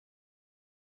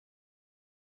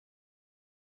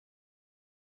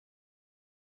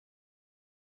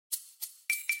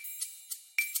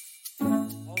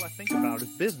think about is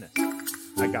business.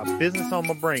 I got business on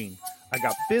my brain. I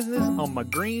got business on my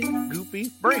green,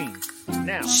 goopy brain.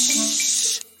 Now.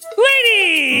 Shh!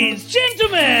 Ladies,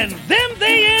 gentlemen, them,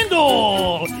 they, and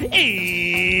all, it's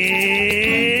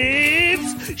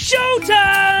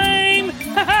showtime!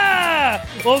 Ha-ha!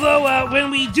 Although, when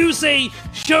we do say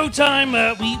showtime,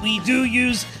 we do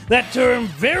use that term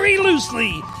very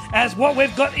loosely, as what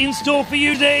we've got in store for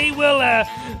you today, well,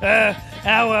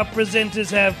 our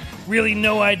presenters have really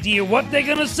no idea what they're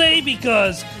gonna say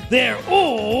because they're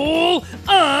all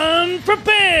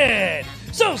unprepared.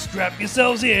 So strap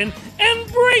yourselves in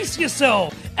and brace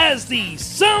yourself as the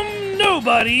Some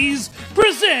Nobodies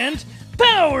present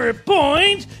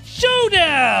PowerPoint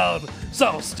Showdown.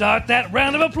 So start that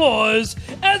round of applause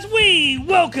as we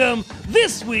welcome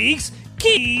this week's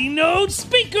keynote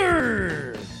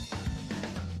speaker.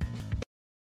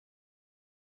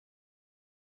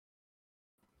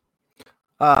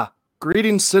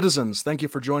 Greetings, citizens. Thank you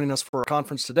for joining us for our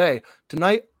conference today.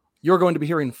 Tonight, you're going to be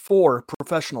hearing 4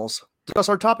 professionals discuss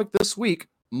our topic this week,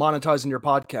 monetizing your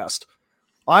podcast.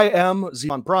 I am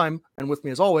Zeon Prime, and with me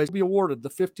as always, will be awarded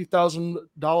the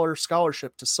 $50,000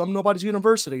 scholarship to Some Nobodies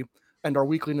University and our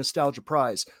weekly Nostalgia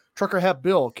Prize. Trucker Hat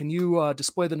Bill, can you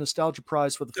display the Nostalgia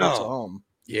Prize for the folks at home?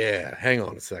 Yeah, hang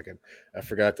on a second. I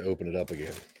forgot to open it up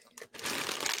again.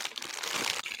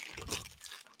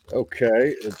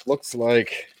 Okay, it looks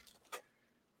like...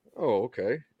 Oh,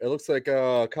 okay. It looks like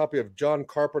a copy of John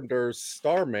Carpenter's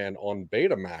Starman on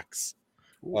Betamax.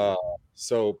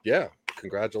 So, yeah,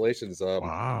 congratulations.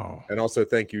 Wow. And also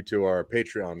thank you to our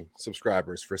Patreon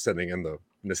subscribers for sending in the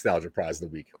Nostalgia Prize of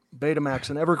the week. Betamax,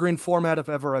 an evergreen format if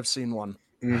ever I've seen one.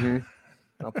 Mm-hmm.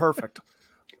 Oh, perfect.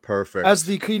 Perfect. As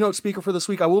the keynote speaker for this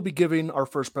week, I will be giving our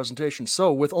first presentation.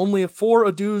 So with only 4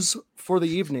 adieus for the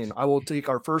evening, I will take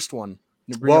our first one.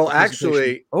 Well,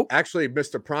 actually,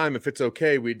 Mr. Prime, if it's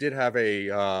okay, we did have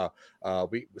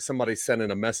somebody sent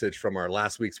in a message from our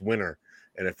last week's winner,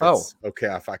 and if it's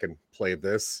okay, if I can play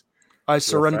this, I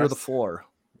surrender the floor.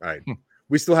 All right,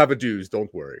 we still have adieus.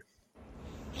 Don't worry.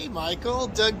 Hey, Michael,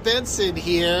 Doug Benson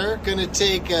here. Gonna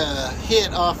take a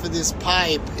hit off of this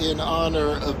pipe in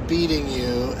honor of beating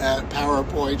you at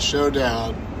PowerPoint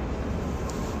Showdown.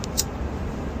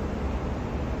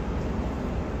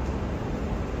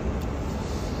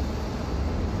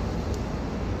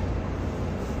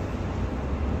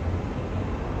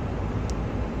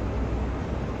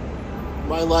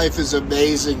 My life is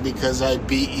amazing because I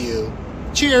beat you.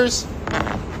 Cheers.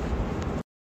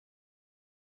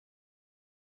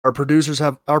 Our producers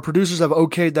have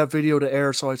okayed that video to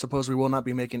air, so I suppose we will not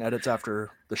be making edits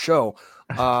after the show.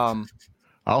 I'll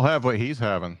have what he's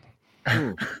having.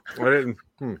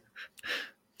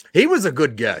 He was a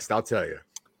good guest, I'll tell you.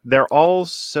 They're all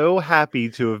so happy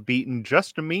to have beaten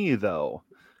just me, though.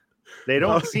 They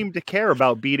don't seem to care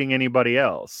about beating anybody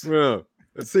else. Yeah.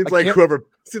 It seems like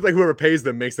whoever pays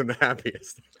them makes them the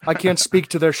happiest. I can't speak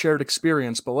to their shared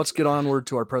experience, but let's get onward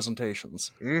to our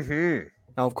presentations. Mm-hmm.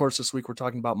 Now, of course, this week we're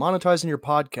talking about monetizing your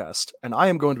podcast, and I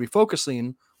am going to be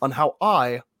focusing on how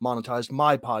I monetized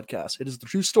my podcast. It is the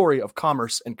true story of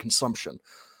commerce and consumption.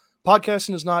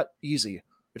 Podcasting is not easy.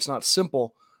 It's not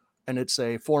simple, and it's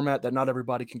a format that not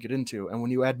everybody can get into. And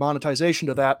when you add monetization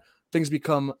to that, things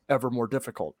become ever more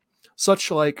difficult,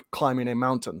 such like climbing a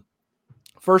mountain.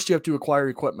 First, you have to acquire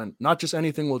equipment. Not just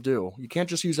anything will do. You can't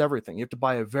just use everything. You have to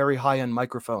buy a very high-end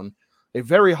microphone, a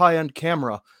very high-end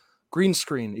camera, green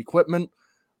screen, equipment,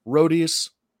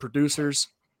 roadies, producers,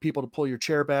 people to pull your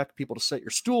chair back, people to set your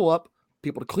stool up,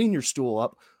 people to clean your stool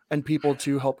up, and people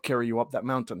to help carry you up that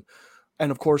mountain.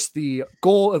 And of course, the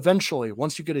goal eventually,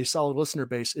 once you get a solid listener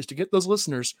base, is to get those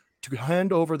listeners to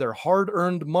hand over their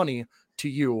hard-earned money to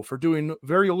you for doing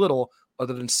very little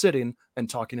other than sitting and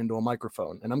talking into a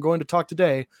microphone. And I'm going to talk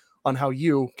today on how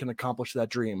you can accomplish that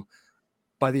dream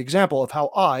by the example of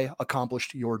how I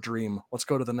accomplished your dream. Let's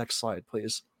go to the next slide,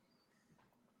 please.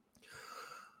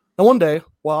 Now, one day,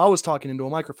 while I was talking into a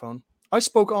microphone, I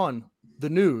spoke on the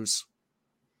news.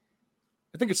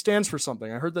 I think it stands for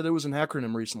something. I heard that it was an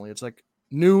acronym recently. It's like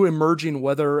New Emerging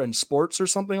Weather and Sports or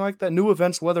something like that. New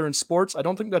Events, Weather, and Sports. I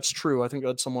don't think that's true. I think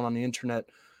that's someone on the internet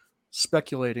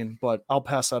speculating, but I'll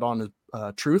pass that on as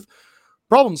truth.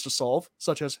 Problems to solve,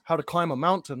 such as how to climb a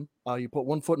mountain. You put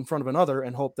one foot in front of another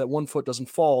and hope that one foot doesn't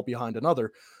fall behind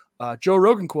another. Joe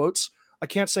Rogan quotes. I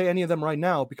can't say any of them right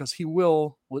now because he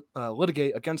will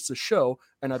litigate against the show,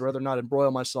 and I'd rather not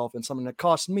embroil myself in something that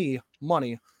costs me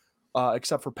money,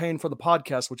 except for paying for the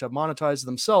podcast, which have monetized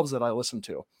themselves that I listen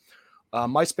to.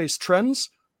 MySpace trends.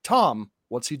 Tom,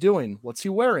 what's he doing? What's he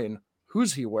wearing?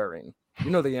 Who's he wearing?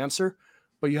 You know the answer.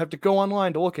 But you have to go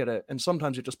online to look at it, and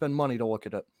sometimes you have to spend money to look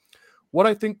at it. what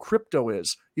I think crypto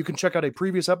is. You can check out a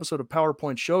previous episode of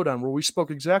PowerPoint Showdown where we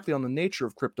spoke exactly on the nature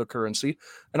of cryptocurrency,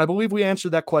 and I believe we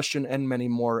answered that question and many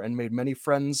more and made many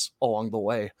friends along the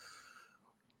way.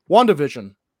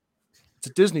 WandaVision. It's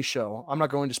a Disney show. I'm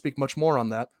not going to speak much more on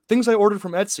that. Things I ordered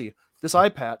from Etsy. This eye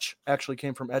patch actually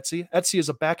came from Etsy. Etsy is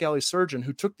a back alley surgeon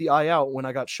who took the eye out when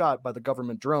I got shot by the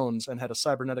government drones and had a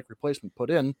cybernetic replacement put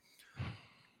in.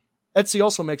 Etsy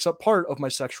also makes up part of my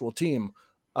sexual team.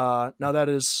 Now that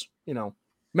is,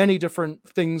 many different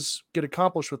things get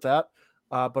accomplished with that.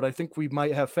 But I think we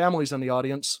might have families in the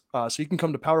audience. So you can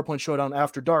come to PowerPoint Showdown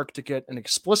after dark to get an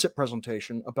explicit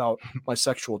presentation about my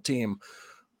sexual team.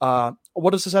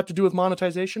 What does this have to do with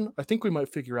monetization? I think we might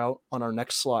figure out on our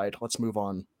next slide. Let's move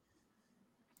on.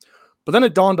 But then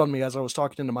it dawned on me as I was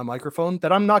talking into my microphone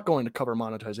that I'm not going to cover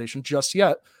monetization just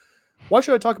yet. Why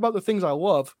should I talk about the things I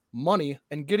love, money,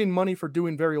 and getting money for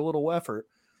doing very little effort,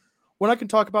 when I can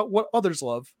talk about what others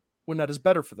love when that is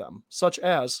better for them? Such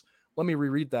as, let me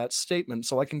reread that statement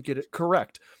so I can get it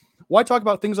correct. Why talk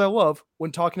about things I love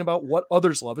when talking about what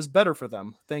others love is better for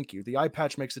them? Thank you. The eye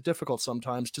patch makes it difficult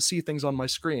sometimes to see things on my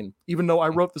screen, even though I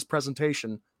wrote this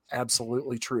presentation.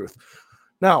 Absolutely truth.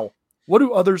 Now, what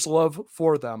do others love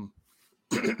for them?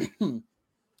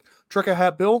 Trucker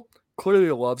Hat Bill clearly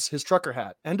loves his trucker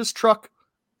hat and his truck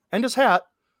and his hat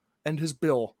and his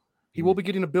bill. He will be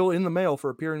getting a bill in the mail for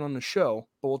appearing on the show,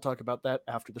 but we'll talk about that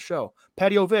after the show.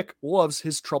 Patio Vic loves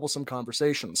his troublesome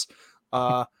conversations.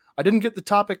 I didn't get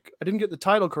the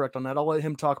title correct on that. I'll let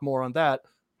him talk more on that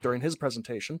during his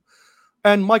presentation.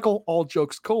 And Michael All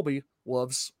Jokes Colby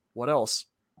loves what else?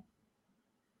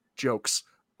 Jokes.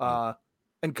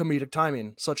 And comedic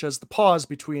timing, such as the pause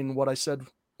between what I said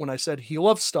when I said he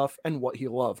loves stuff and what he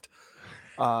loved.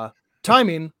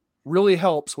 Timing really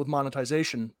helps with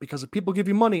monetization because if people give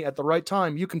you money at the right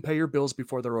time, you can pay your bills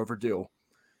before they're overdue.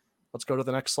 Let's go to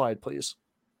the next slide, please.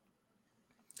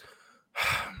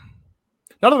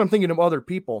 Now that I'm thinking of other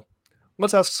people,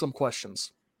 let's ask some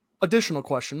questions. Additional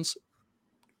questions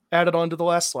added on to the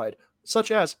last slide, such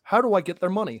as, how do I get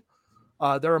their money?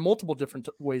 There are multiple different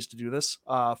ways to do this,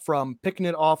 from picking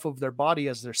it off of their body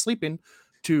as they're sleeping,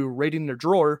 to raiding their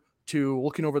drawer, to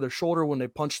looking over their shoulder when they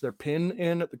punch their pin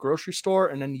in at the grocery store,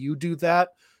 and then you do that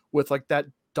with like that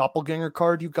doppelganger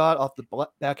card you got off the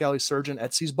back alley surgeon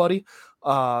Etsy's buddy,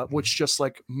 which just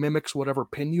like mimics whatever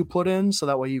pin you put in, so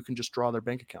that way you can just draw their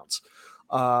bank accounts.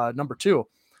 Number two,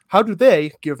 how do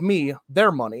they give me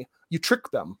their money? You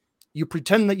trick them. You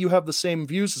pretend that you have the same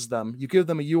views as them. You give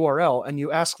them a URL and you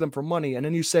ask them for money, and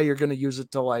then you say you're going to use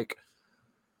it to, like,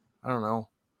 I don't know,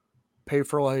 pay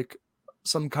for like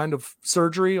some kind of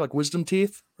surgery, like wisdom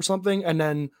teeth or something, and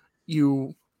then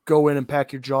you go in and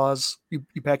pack your jaws, you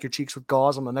pack your cheeks with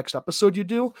gauze on the next episode you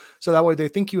do, so that way they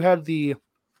think you had the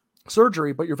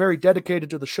surgery, but you're very dedicated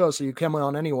to the show, so you come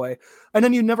on anyway, and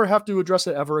then you never have to address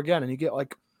it ever again, and you get,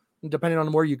 like, depending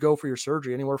on where you go for your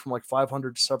surgery, anywhere from like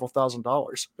 $500 to several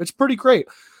 $1,000s. It's pretty great.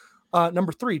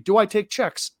 Number three, do I take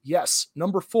checks? Yes.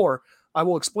 Number four, I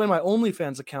will explain my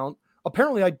OnlyFans account.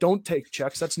 Apparently I don't take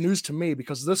checks. That's news to me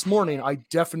because this morning I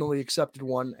definitely accepted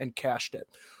one and cashed it.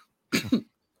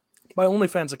 My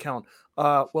OnlyFans account.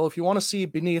 Well, if you want to see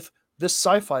beneath this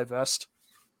sci-fi vest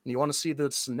and you want to see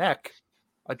this neck,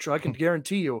 I can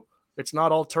guarantee you it's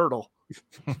not all turtle.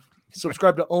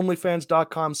 Subscribe to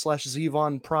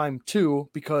onlyfans.com/ZvonPrime2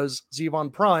 because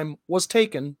Zevon Prime was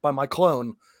taken by my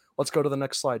clone. Let's go to the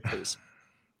next slide, please.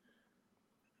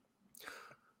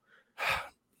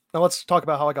 Now let's talk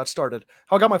about how I got started.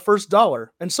 How I got my first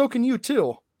dollar, and so can you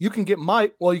too. You can get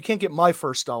you can't get my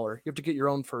first dollar. You have to get your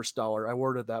own first dollar. I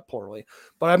worded that poorly.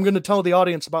 But I'm going to tell the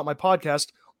audience about my podcast,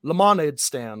 Lemonade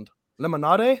Stand.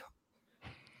 Lemonade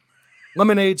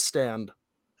Stand.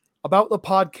 About the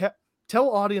podcast.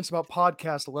 Tell audience about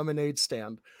podcast Lemonade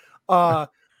Stand. I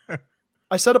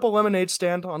set up a lemonade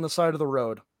stand on the side of the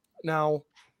road. Now,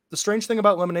 the strange thing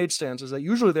about lemonade stands is that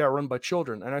usually they are run by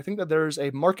children, and I think that there's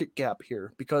a market gap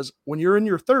here because when you're in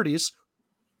your 30s,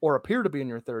 or appear to be in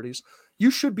your 30s, you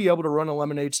should be able to run a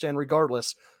lemonade stand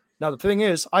regardless. Now, the thing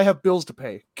is, I have bills to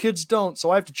pay. Kids don't,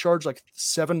 so I have to charge like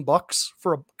 $7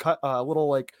 for a little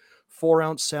like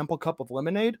 4-ounce sample cup of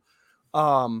lemonade.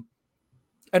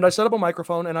 And I set up a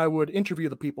microphone and I would interview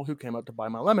the people who came up to buy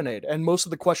my lemonade. And most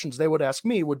of the questions they would ask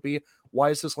me would be, why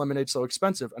is this lemonade so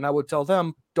expensive? And I would tell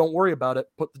them, don't worry about it.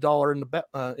 Put the dollar in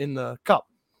the cup.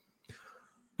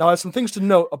 Now, I have some things to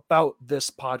note about this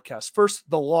podcast. First,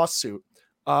 the lawsuit.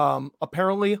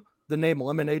 Apparently, the name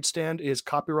Lemonade Stand is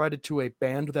copyrighted to a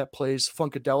band that plays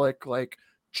funkadelic like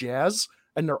jazz.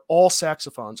 and they're all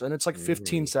saxophones, and it's like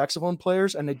 15 saxophone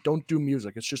players, and they don't do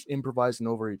music. It's just improvising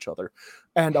over each other.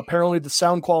 And apparently the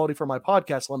sound quality for my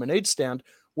podcast, Lemonade Stand,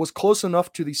 was close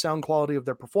enough to the sound quality of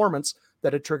their performance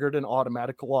that it triggered an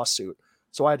automatic lawsuit.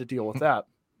 So I had to deal with that.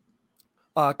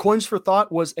 Coins for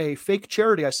Thought was a fake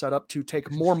charity I set up to take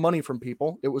more money from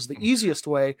people. It was the easiest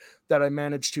way that I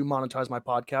managed to monetize my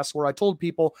podcast, where I told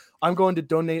people I'm going to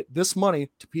donate this money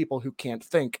to people who can't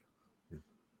think.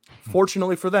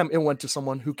 Fortunately for them, it went to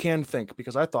someone who can think,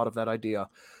 because I thought of that idea.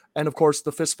 And of course,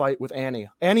 the fist fight with Annie.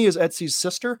 Annie is Etsy's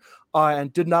sister,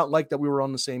 and did not like that we were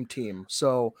on the same team.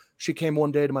 So she came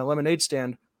one day to my Lemonade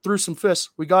Stand, threw some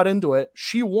fists. We got into it.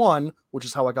 She won, which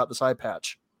is how I got this eye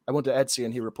patch. I went to Etsy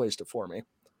and he replaced it for me.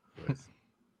 Nice.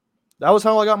 That was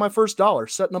how I got my first dollar,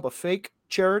 setting up a fake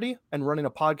charity and running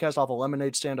a podcast off a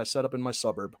lemonade stand I set up in my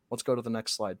suburb. Let's go to the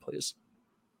next slide, please.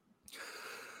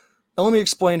 Now let me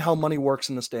explain how money works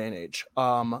in this day and age.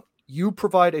 You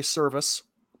provide a service.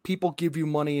 People give you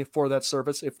money for that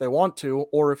service if they want to,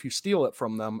 or if you steal it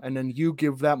from them, and then you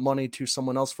give that money to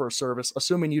someone else for a service,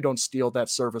 assuming you don't steal that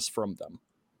service from them.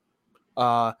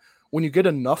 When you get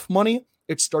enough money,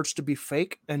 it starts to be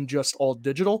fake and just all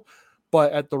digital.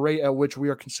 But at the rate at which we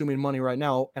are consuming money right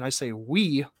now, and I say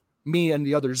we, me and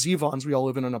the other Zevons, we all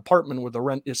live in an apartment where the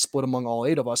rent is split among all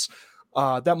 8 of us.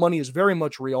 That money is very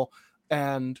much real.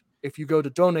 And if you go to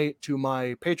donate to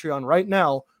my Patreon right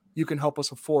now, you can help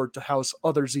us afford to house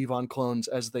other Zevon clones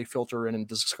as they filter in and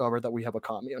discover that we have a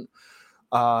commune.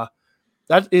 That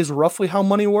is roughly how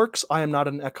money works. I am not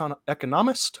an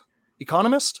economical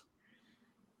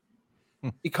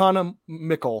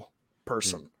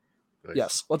person. Nice.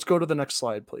 Yes, let's go to the next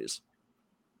slide, please.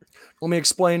 Let me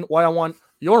explain why I want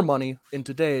your money in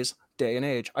today's day and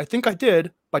age. I think I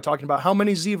did by talking about how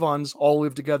many Zevons all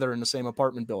live together in the same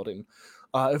apartment building.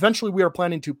 Eventually, we are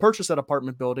planning to purchase that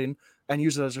apartment building and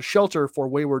use it as a shelter for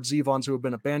wayward Zevons who have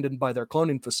been abandoned by their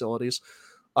cloning facilities.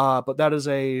 But that is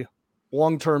a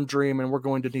long-term dream, and we're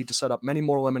going to need to set up many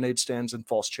more lemonade stands and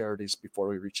false charities before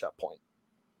we reach that point.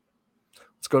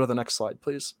 Let's go to the next slide,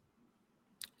 please.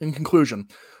 In conclusion,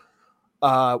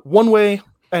 one way,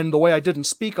 and the way I didn't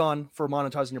speak on for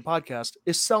monetizing your podcast,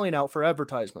 is selling out for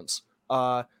advertisements.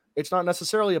 It's not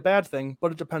necessarily a bad thing,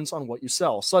 but it depends on what you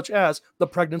sell, such as the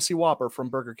Pregnancy Whopper from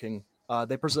Burger King.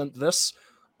 They present this.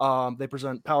 They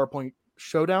present PowerPoint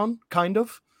Showdown, kind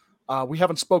of. We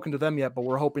haven't spoken to them yet, but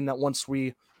we're hoping that once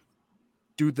we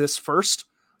do this first,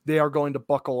 they are going to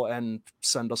buckle and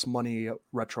send us money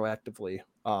retroactively.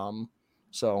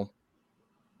 So,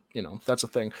 that's a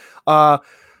thing.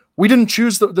 We didn't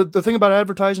choose the thing about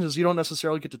advertising is you don't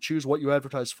necessarily get to choose what you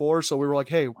advertise for. So we were like,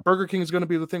 hey, Burger King is going to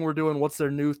be the thing we're doing. What's their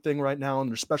new thing right now?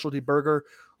 And their specialty burger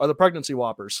are the Pregnancy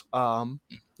Whoppers.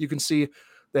 You can see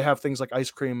they have things like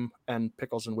ice cream and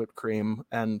pickles and whipped cream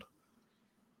and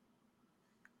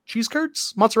cheese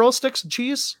curds, mozzarella sticks and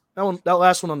cheese. That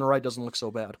last one on the right doesn't look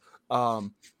so bad.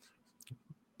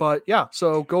 But yeah,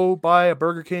 so go buy a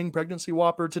Burger King Pregnancy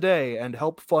Whopper today and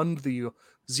help fund the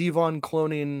Zevon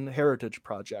Cloning Heritage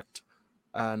Project.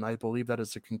 And I believe that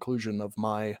is the conclusion of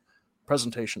my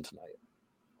presentation tonight.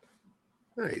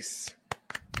 Nice.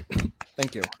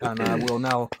 Thank you. And I will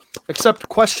now accept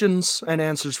questions and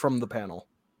answers from the panel.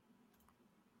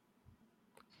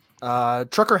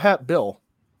 Trucker Hat Bill.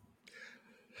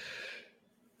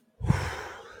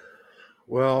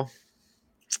 Well,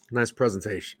 nice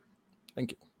presentation.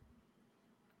 Thank you.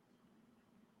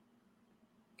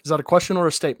 Is that a question or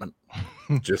a statement?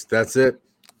 Just that's it.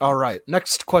 All right.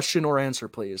 Next question or answer,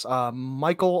 please.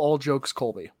 Michael, all jokes,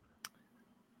 Colby.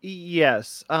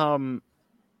 Yes.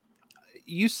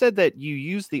 You said that you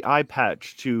use the eye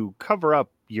patch to cover up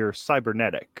your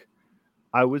cybernetic.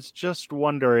 I was just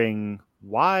wondering,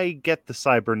 why get the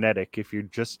cybernetic if you're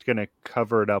just going to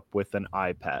cover it up with an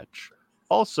eye patch?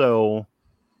 Also,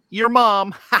 your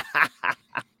mom.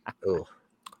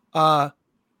 Oh.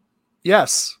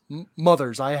 Yes,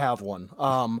 mothers, I have one.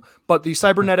 But the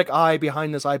cybernetic eye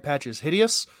behind this eye patch is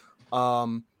hideous.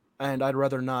 And I'd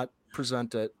rather not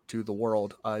present it to the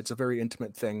world. It's a very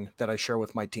intimate thing that I share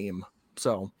with my team.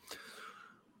 So,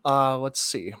 let's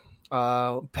see.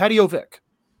 Patio Vic.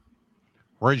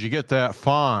 Where'd you get that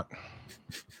font?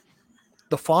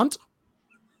 The font?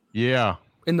 Yeah.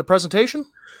 In the presentation?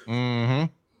 Mm-hmm. I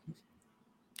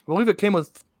believe it came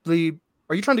with the...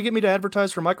 Are you trying to get me to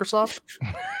advertise for Microsoft?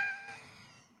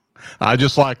 I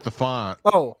just like the font.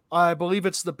 Oh, I believe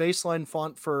it's the baseline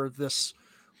font for this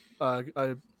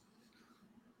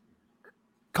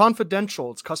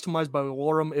confidential. It's customized by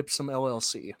Lorem Ipsum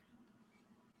LLC.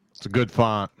 It's a good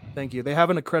font. Thank you. They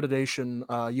have an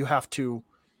accreditation. You have to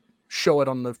show it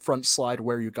on the front slide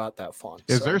where you got that font.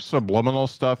 Is there subliminal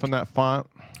stuff in that font?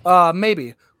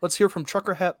 Maybe. Let's hear from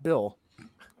Trucker Hat Bill.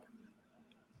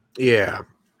 Yeah.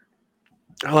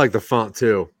 I like the font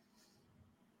too.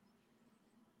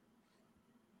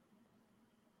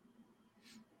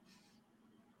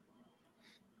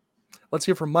 Let's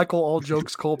hear from Michael All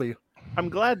Jokes Colby. I'm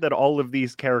glad that all of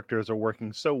these characters are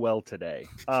working so well today.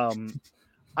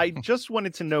 I just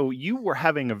wanted to know, you were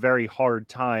having a very hard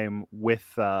time with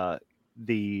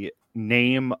the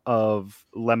name of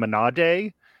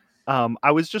Lemonade.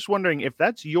 I was just wondering, if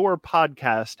that's your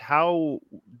podcast, how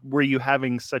were you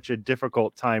having such a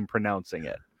difficult time pronouncing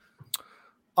it?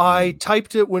 I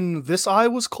typed it when this eye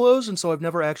was closed, and so I've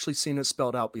never actually seen it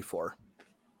spelled out before.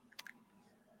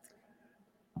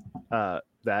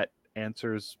 That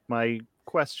answers my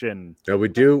question. Now we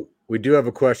do have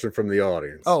a question from the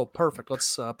audience. Oh, perfect.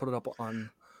 Let's put it up on.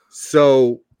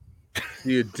 So,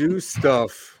 do you do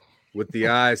stuff with the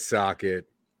eye socket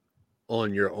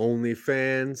on your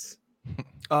OnlyFans?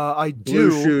 I do.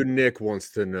 Blue Shoe Nick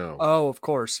wants to know. Oh, of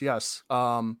course, yes.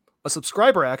 A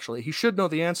subscriber, actually, he should know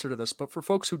the answer to this, but for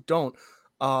folks who don't,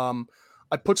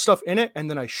 I put stuff in it and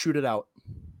then I shoot it out.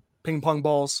 Ping pong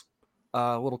balls,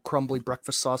 little crumbly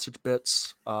breakfast sausage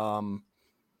bits,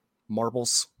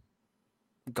 marbles,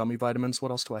 gummy vitamins.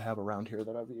 What else do I have around here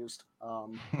that I've used?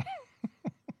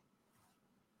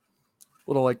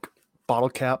 Little like bottle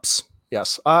caps.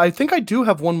 Yes. I think I do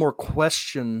have one more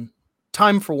question.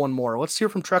 Time for one more. Let's hear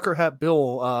from Trucker Hat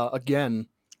Bill again.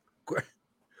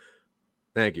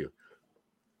 Thank you.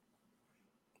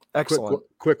 Excellent.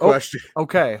 Quick question.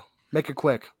 Okay. Make it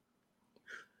quick.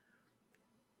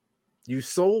 You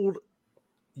sold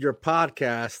your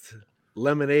podcast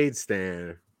lemonade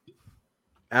stand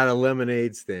at a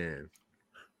lemonade stand.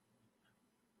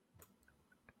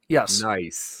 Yes.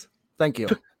 Nice. Thank you.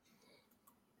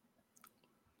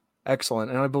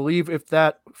 Excellent. And I believe if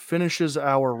that finishes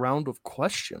our round of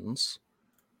questions,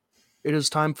 it is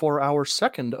time for our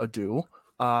second ado.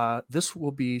 This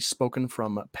will be spoken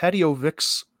from Patio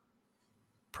Vic's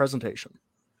presentation.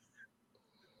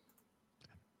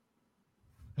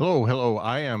 Hello.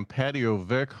 I am Patio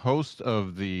Vic, host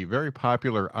of the very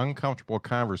popular Uncomfortable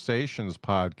Conversations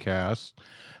podcast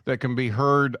that can be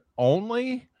heard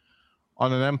only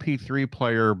on an MP3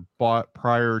 player bought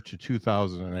prior to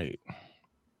 2008.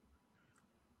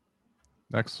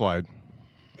 Next slide.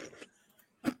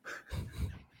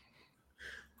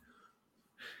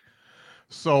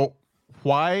 So,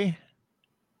 why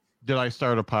did I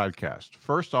start a podcast?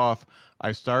 First off,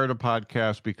 I started a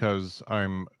podcast because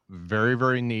I'm very,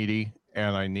 very needy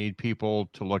and I need people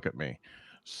to look at me.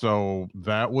 So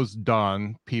that was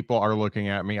done. People are looking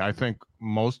at me. I think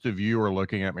most of you are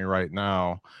looking at me right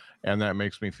now, and that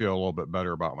makes me feel a little bit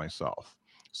better about myself.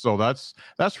 So that's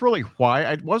really why.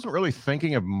 I wasn't really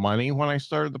thinking of money when I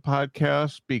started the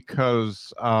podcast,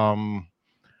 because I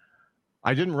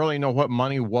didn't really know what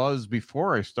money was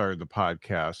before I started the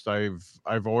podcast.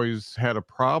 I've always had a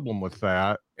problem with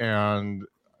that, and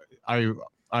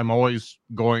I'm always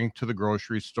going to the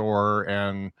grocery store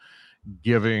and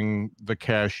giving the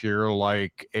cashier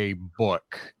like a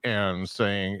book and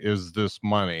saying, "Is this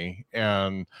money?"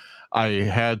 And I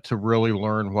had to really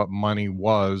learn what money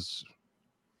was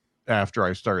after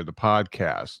I started the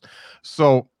podcast.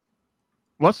 So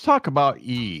let's talk about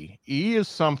E. E is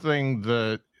something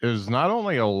that is not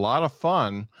only a lot of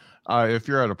fun if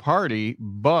you're at a party,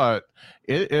 but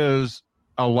it is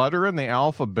a letter in the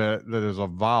alphabet that is a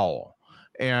vowel.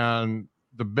 And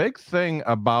the big thing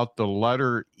about the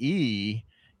letter E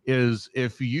is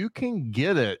if you can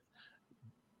get it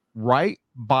right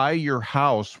by your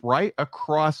house, right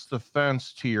across the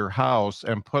fence to your house,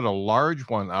 and put a large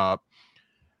one up,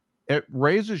 it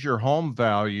raises your home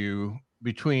value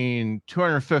between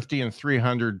 $250,000 and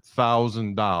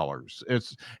 $300,000.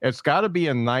 It's got to be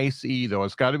a nice E, though.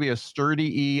 It's got to be a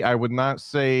sturdy E. I would not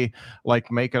say like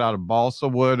make it out of balsa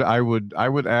wood. I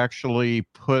would actually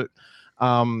put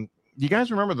you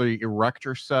guys remember the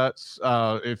erector sets?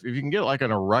 If you can get like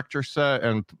an erector set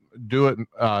and do it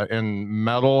in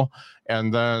metal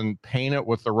and then paint it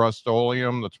with the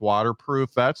Rust-Oleum that's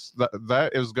waterproof, that's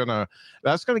gonna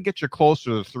get you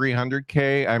closer to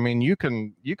 $300K. I mean, you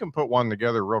can put one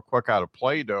together real quick out of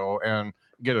Play-Doh and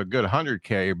get a good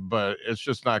 $100K, but it's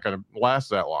just not going to last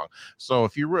that long. So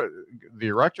if the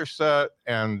erector set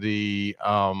and the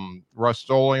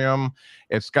Rust-Oleum,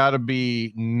 it's got to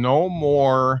be no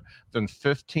more than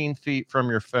 15 feet from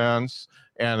your fence,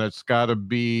 and it's got to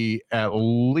be at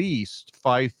least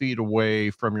 5 feet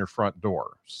away from your front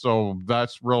door. So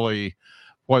that's really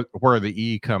where the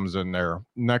E comes in there.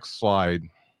 Next slide.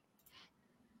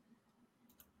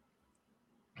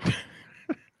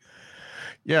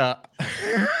 Yeah.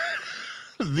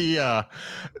 The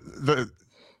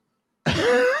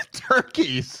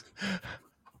turkeys.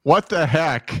 What the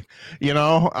heck?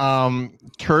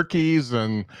 Turkeys,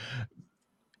 and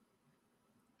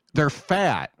they're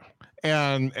fat.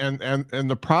 And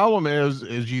the problem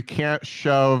is you can't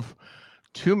shove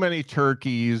too many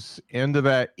turkeys into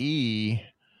that E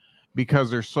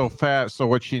because they're so fat. So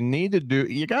what you need to do,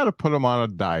 you got to put them on a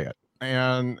diet.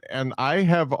 And I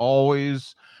have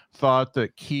always thought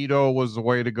that keto was the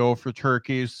way to go for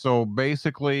turkeys. So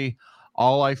basically,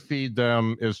 all I feed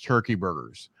them is turkey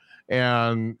burgers.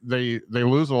 And they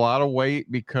lose a lot of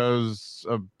weight because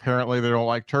apparently they don't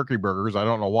like turkey burgers. I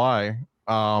don't know why,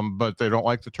 but they don't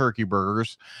like the turkey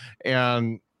burgers.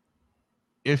 And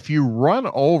if you run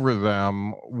over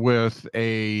them with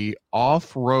a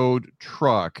off-road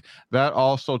truck, that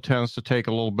also tends to take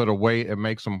a little bit of weight. It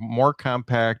makes them more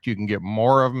compact. You can get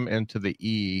more of them into the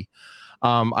E.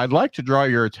 I'd like to draw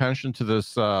your attention to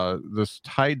this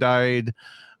tie-dyed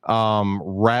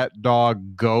rat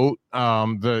dog goat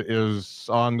that is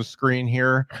on the screen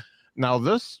here. Now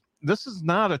this is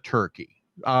not a turkey.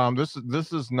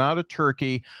 This is not a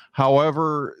turkey.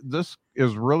 However, this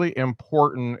is really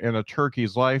important in a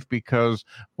turkey's life because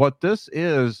what this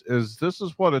is this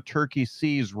is what a turkey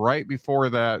sees right before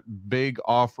that big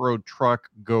off-road truck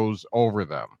goes over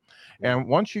them. And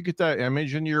once you get that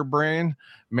image in your brain,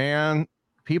 man,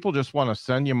 people just want to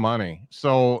send you money.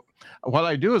 So what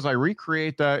I do is I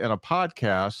recreate that in a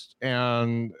podcast,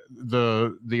 and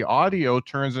the audio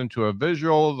turns into a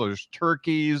visual. There's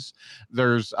turkeys,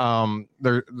 there's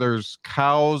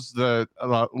cows that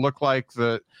look like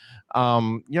that.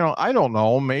 I don't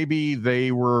know, maybe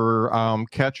they were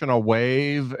catching a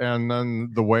wave and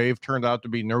then the wave turned out to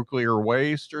be nuclear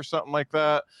waste or something like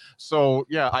that. So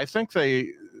yeah, I think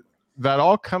that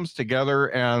all comes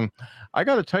together, and I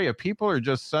got to tell you, people are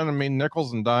just sending me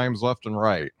nickels and dimes left and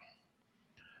right.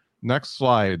 Next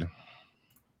slide.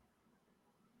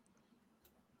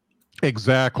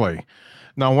 Exactly.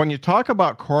 Now, when you talk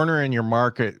about cornering your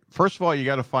market, first of all, you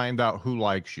got to find out who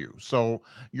likes you. So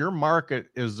your market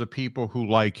is the people who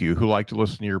like you, who like to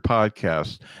listen to your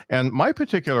podcast. And my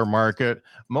particular market,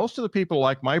 most of the people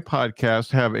like my podcast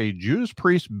have a Judas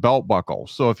Priest belt buckle.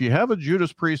 So if you have a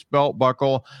Judas Priest belt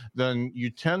buckle, then you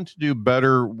tend to do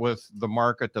better with the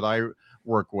market that I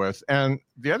work with. And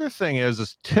the other thing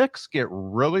is ticks get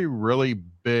really, really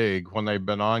big when they've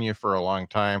been on you for a long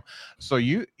time. So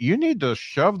you need to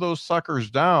shove those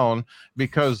suckers down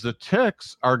because the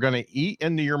ticks are going to eat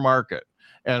into your market,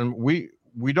 and we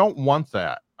don't want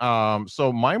that.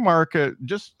 So my market,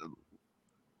 just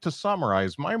to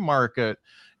summarize, my market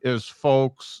is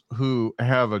folks who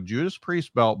have a Judas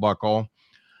Priest belt buckle,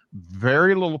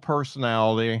 very little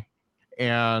personality,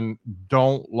 and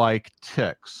don't like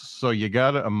ticks. So you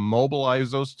got to immobilize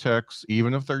those ticks,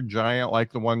 even if they're giant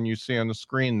like the one you see on the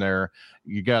screen there.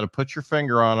 You got to put your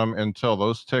finger on them until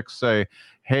those ticks say,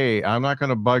 hey, I'm not going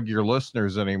to bug your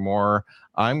listeners anymore.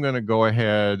 I'm going to go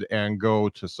ahead and go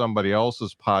to somebody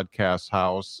else's podcast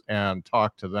house and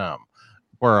talk to them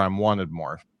where I'm wanted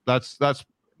more. That's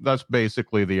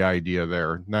basically the idea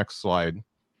there. Next slide.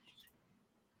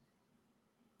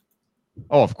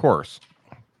 Oh, of course.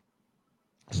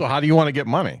 So how do you want to get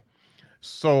money?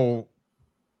 So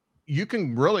you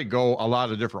can really go a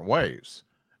lot of different ways.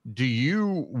 Do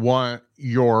you want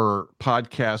your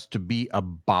podcast to be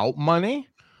about money?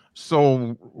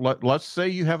 So let's say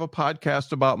you have a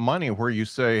podcast about money where you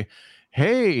say,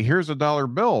 hey, here's a dollar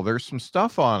bill. There's some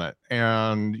stuff on it.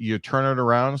 And you turn it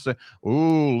around and say,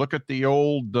 ooh, look at the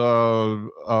old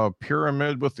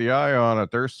pyramid with the eye on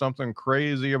it. There's something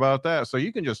crazy about that. So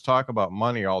you can just talk about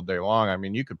money all day long. I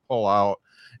mean, you could pull out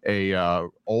a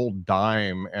old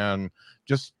dime and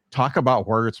just talk about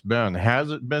where it's been.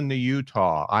 Has it been to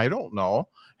Utah? I don't know.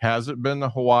 Has it been to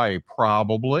Hawaii?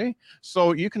 Probably.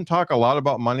 So you can talk a lot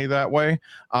about money that way.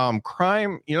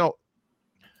 Crime,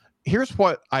 here's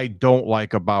what I don't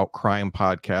like about crime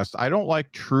podcasts. I don't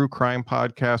like true crime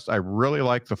podcasts. I really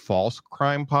like the false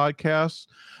crime podcasts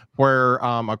where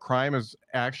a crime has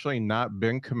actually not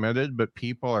been committed, but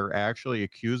people are actually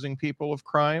accusing people of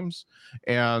crimes.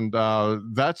 And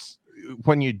that's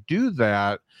when you do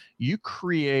that, you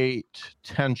create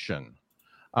tension.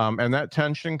 And that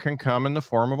tension can come in the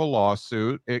form of a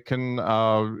lawsuit. It can,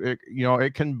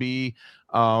 it can be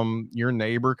your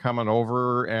neighbor coming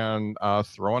over and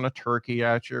throwing a turkey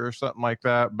at you or something like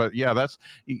that. But yeah,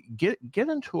 get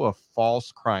into a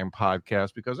false crime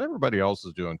podcast because everybody else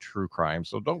is doing true crime.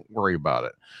 So don't worry about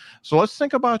it. So let's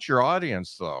think about your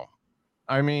audience, though.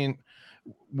 I mean,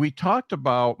 we talked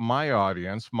about my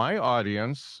audience. My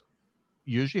audience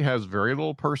usually has very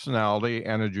little personality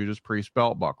and a Judas Priest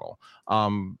belt buckle.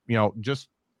 Just,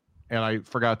 and I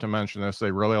forgot to mention this,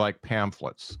 they really like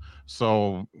pamphlets.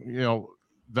 So,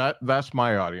 that's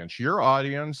my audience. Your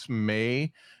audience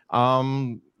may,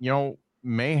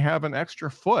 may have an extra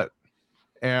foot.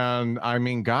 And I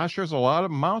mean, gosh, there's a lot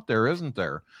of them out there, isn't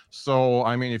there? So,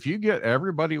 I mean, if you get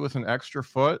everybody with an extra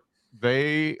foot,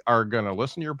 they are going to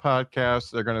listen to your podcast.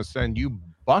 They're going to send you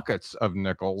buckets of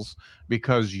nickels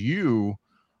because you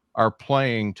are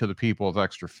playing to the people with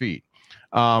extra feet.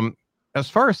 As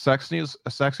far as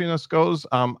sexiness goes,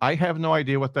 I have no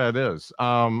idea what that is.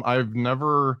 I've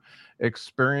never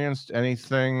experienced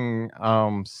anything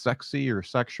sexy or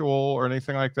sexual or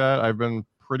anything like that. I've been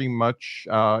pretty much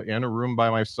in a room by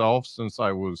myself since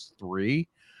I was 3.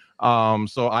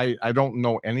 So I don't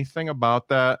know anything about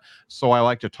that. So I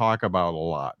like to talk about a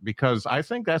lot because I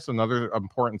think that's another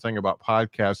important thing about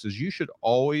podcasts is you should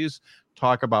always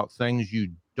talk about things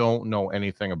you don't know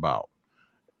anything about.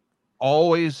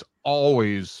 Always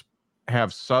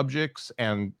have subjects,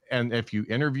 and if you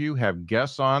interview, have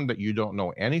guests on that you don't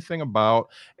know anything about,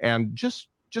 and just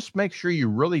make sure you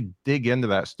really dig into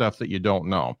that stuff that you don't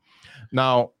know.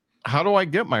 Now, how do I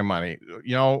get my money?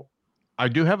 I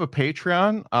do have a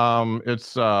Patreon.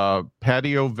 It's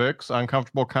Patio Vic's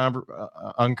Uncomfortable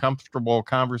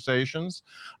Conversations.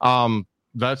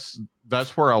 That's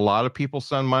where a lot of people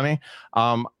send money.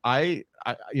 I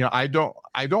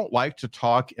don't like to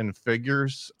talk in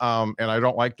figures, and I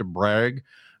don't like to brag.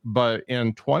 But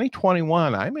in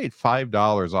 2021, I made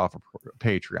 $5 off of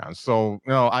Patreon. So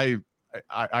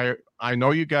I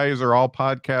know you guys are all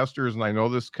podcasters, and I know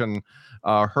this can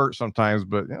hurt sometimes,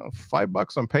 but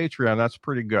 $5 on Patreon, that's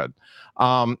pretty good.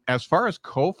 As far as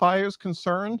Ko-Fi is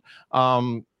concerned,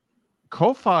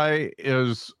 Ko-Fi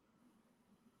is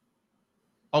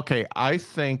okay. I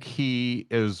think he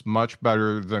is much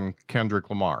better than Kendrick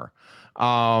Lamar.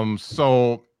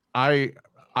 So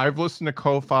I've listened to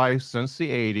Ko-Fi since the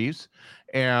 80s,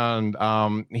 and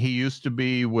he used to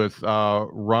be with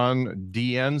Run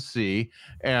DNC,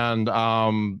 and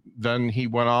then he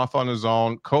went off on his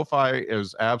own. Ko-Fi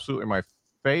is absolutely my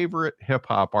favorite hip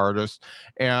hop artist,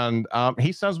 and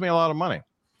he sends me a lot of money.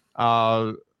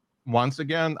 Once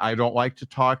again, I don't like to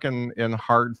talk in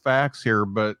hard facts here,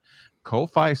 but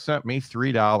Ko-Fi sent me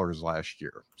 $3 last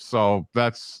year, so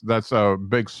that's a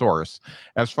big source.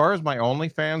 As far as my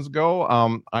OnlyFans go,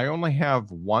 I only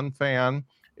have one fan.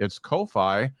 It's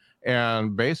Ko-Fi,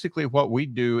 and basically what we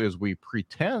do is we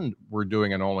pretend we're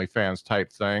doing an OnlyFans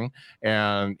type thing,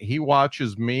 and he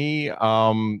watches me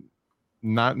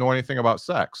not know anything about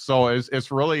sex. So it's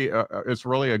really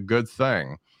a good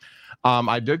thing.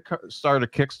 I did start a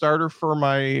Kickstarter for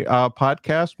my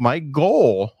podcast. My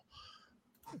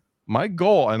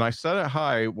goal, and I set it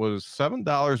high, was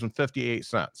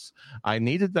 $7.58. I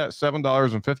needed that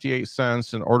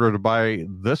 $7.58 in order to buy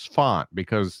this font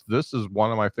because this is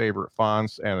one of my favorite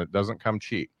fonts and it doesn't come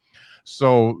cheap.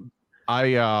 So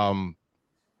I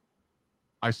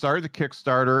started the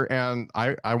Kickstarter, and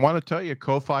I want to tell you,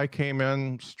 Ko-Fi came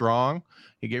in strong.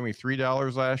 He gave me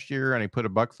 $3 last year, and he put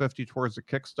 $1.50 towards the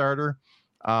Kickstarter.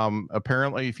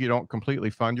 Apparently, if you don't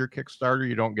completely fund your Kickstarter,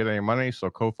 you don't get any money.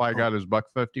 So Ko-Fi got his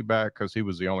 $1.50 back because he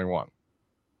was the only one.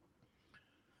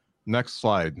 Next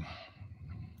slide.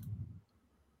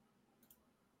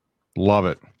 Love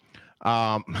it.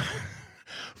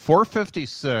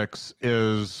 456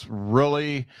 is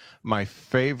really my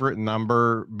favorite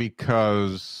number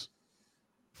because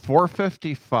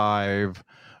 455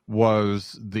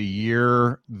 was the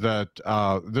year that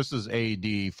this is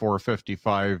AD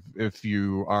 455 if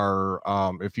you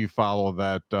follow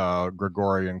that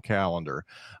Gregorian calendar.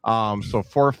 So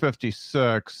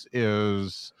 456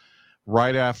 is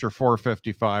right after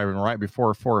 455 and right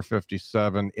before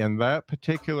 457. In that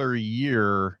particular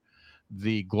year,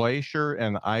 the glacier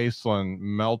in Iceland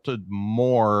melted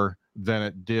more than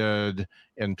it did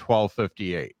in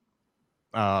 1258.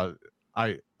 How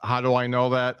do I know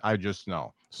that? I just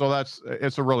know. So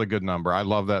it's a really good number. I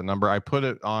love that number. I put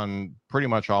it on pretty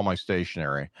much all my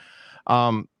stationery.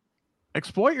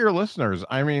 Exploit your listeners.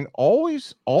 I mean,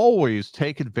 always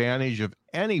take advantage of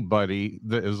anybody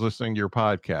that is listening to your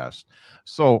podcast.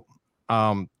 So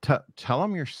tell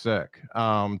them you're sick.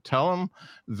 Tell them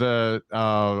that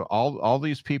all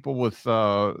these people with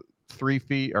 3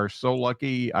 feet are so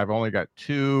lucky. I've only got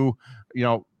 2.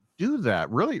 Do that.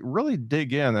 Really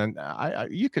dig in, and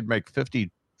you could make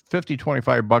 50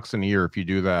 $25 in a year if you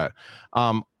do that.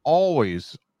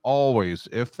 Always,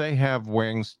 if they have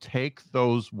wings, take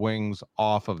those wings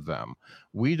off of them.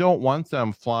 We don't want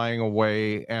them flying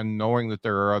away and knowing that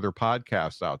there are other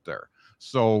podcasts out there.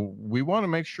 So we want to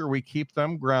make sure we keep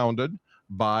them grounded.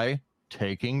 by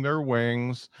taking their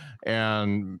wings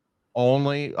and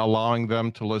only allowing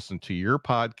them to listen to your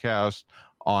podcast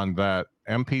on that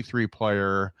MP3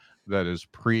 player that is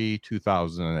pre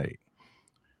 2008.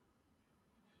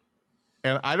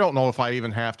 And I don't know if I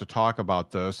even have to talk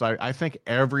about this. I think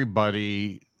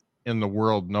everybody in the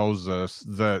world knows this,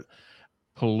 that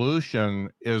pollution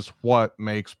is what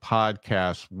makes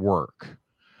podcasts work.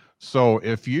 So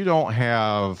if you don't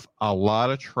have a lot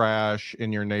of trash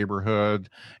in your neighborhood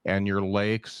and your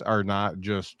lakes are not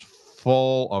just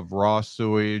full of raw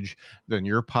sewage, then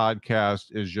your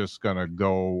podcast is just going to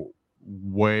go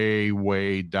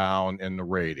way down in the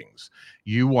ratings.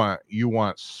 You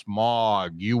want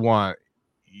smog, you want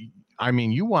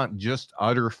just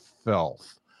utter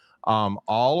filth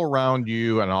all around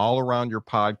you and all around your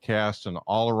podcast and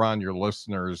all around your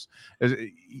listeners.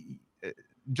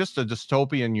 Just a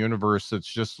dystopian universe that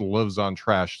just lives on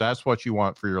trash. That's what you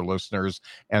want for your listeners,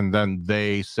 and then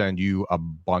they send you a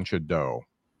bunch of dough.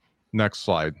 Next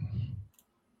slide.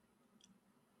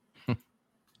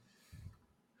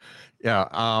 Yeah,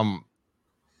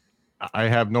 I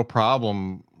have no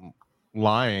problem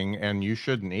lying, and you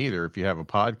shouldn't either if you have a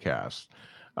podcast.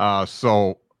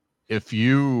 So if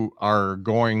you are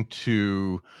going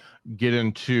to get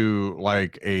into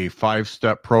like a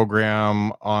 5-step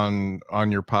program on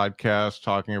your podcast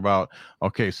talking about,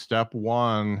 okay, step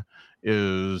 1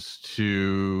 is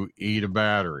to eat a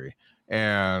battery,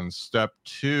 and step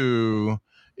 2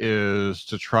 is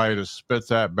to try to spit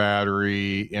that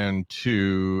battery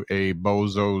into a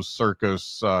Bozo's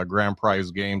Circus grand prize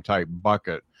game type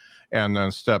bucket, and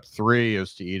then step 3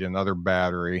 is to eat another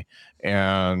battery.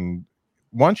 And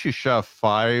once you shove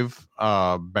 5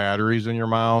 batteries in your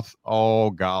mouth, oh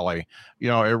golly,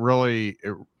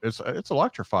 it's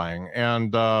electrifying.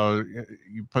 And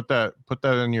you put that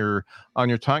in your on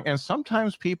your tongue, and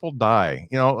sometimes people die.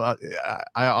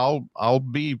 I'll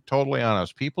be totally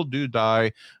honest. People do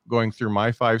die going through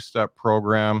my 5-step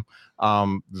program.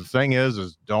 The thing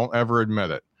is don't ever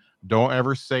admit it. Don't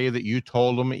ever say that you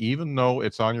told them, even though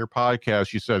it's on your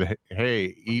podcast. You said,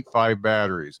 "Hey, eat 5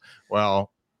 batteries."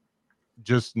 Well,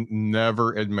 just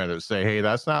never admit it. Say, hey,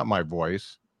 that's not my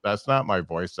voice. That's not my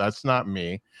voice. That's not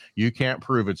me. You can't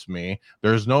prove it's me.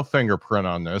 There's no fingerprint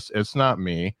on this. It's not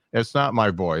me. It's not my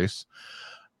voice.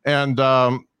 And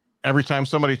every time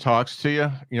somebody talks to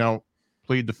you,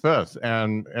 plead the fifth.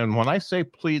 And when I say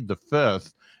plead the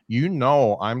fifth,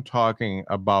 I'm talking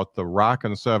about the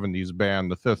rockin' 70s band,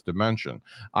 The Fifth Dimension.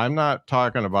 I'm not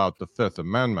talking about the Fifth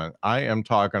Amendment. I am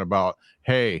talking about,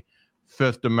 hey,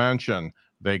 Fifth Dimension.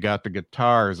 They got the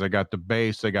guitars, they got the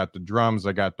bass, they got the drums,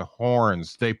 they got the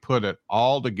horns. They put it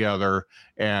all together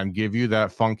and give you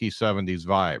that funky 70s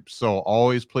vibe. So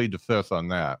always plead the fifth on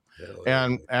that.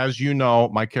 And as you know,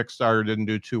 my Kickstarter didn't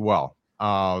do too well.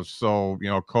 So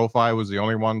Ko-Fi was the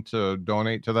only one to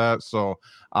donate to that. So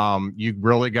you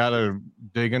really got to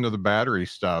dig into the battery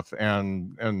stuff,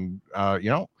 and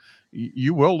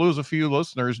you will lose a few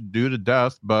listeners due to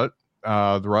death, but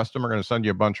the rest of them are going to send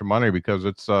you a bunch of money because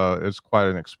it's quite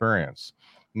an experience.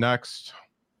 Next.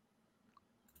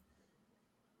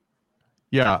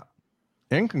 Yeah.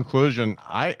 In conclusion,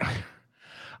 I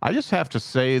just have to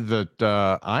say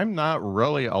that I'm not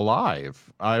really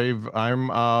alive.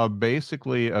 I'm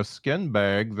basically a skin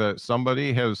bag that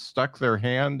somebody has stuck their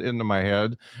hand into my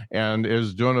head and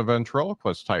is doing a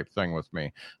ventriloquist type thing with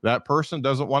me. That person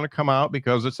doesn't want to come out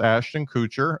because it's Ashton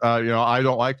Kutcher. I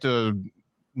don't like to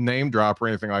name drop or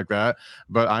anything like that,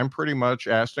 but I'm pretty much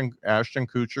Ashton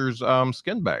Kutcher's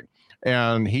skin bag.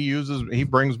 And he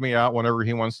brings me out whenever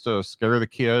he wants to scare the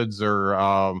kids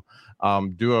or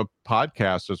do a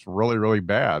podcast that's really, really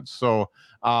bad. So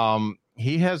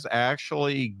he has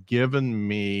actually given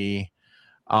me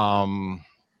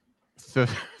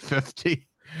 50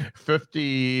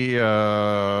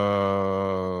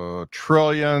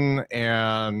 trillion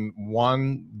and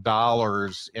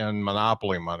 $1 in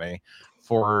monopoly money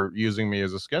for using me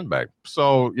as a skin bag.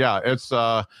 So yeah, it's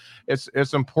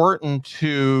important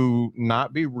to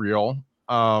not be real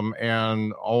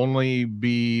and only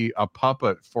be a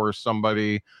puppet for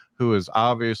somebody who is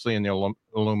obviously in the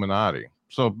Illuminati.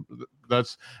 So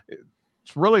it's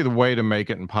really the way to make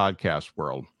it in podcast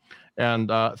world. And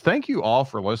thank you all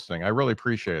for listening. I really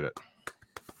appreciate it.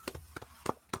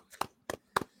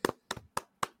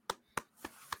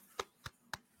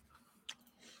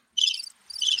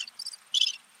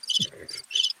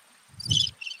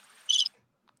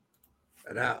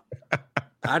 Now,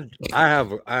 I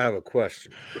have a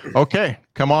question. Okay,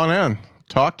 come on in.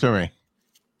 Talk to me.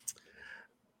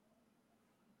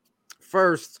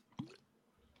 First,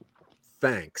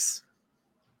 thanks.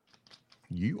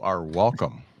 You are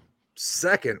welcome.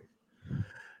 Second,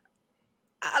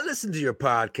 I listened to your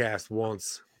podcast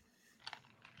once.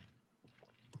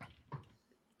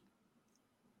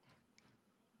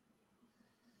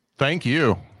 Thank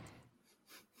you.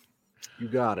 You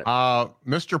got it.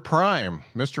 Mr. Prime.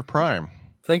 Mr. Prime.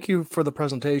 Thank you for the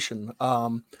presentation.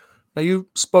 Now you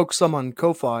spoke some on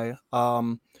Ko-Fi. I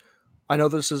know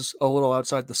this is a little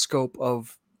outside the scope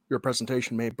of your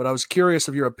presentation, mate, but I was curious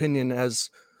of your opinion as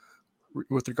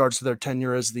with regards to their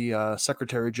tenure as the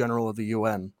Secretary General of the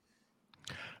UN.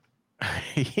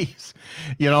 He's,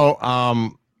 I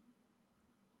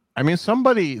mean,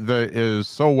 somebody that is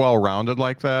so well-rounded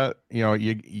like that,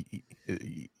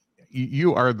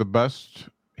 you are the best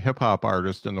hip hop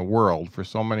artist in the world for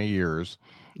so many years.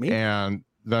 Me? And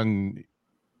then,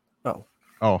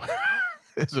 Oh,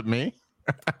 is it me?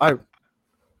 I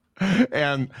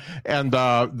and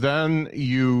then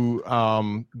you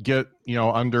get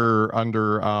under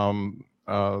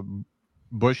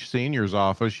Bush Senior's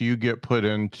office, you get put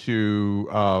into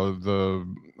the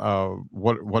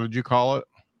what did you call it?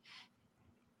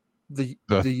 the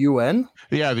UN?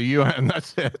 Yeah, the UN.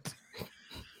 That's it.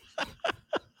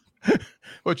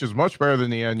 Which is much better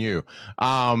than the NU.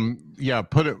 Yeah,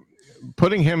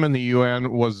 putting him in the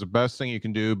UN was the best thing you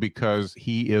can do because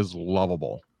he is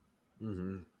lovable.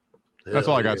 Mm-hmm. That's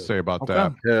all I got to say about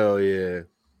that. Hell yeah.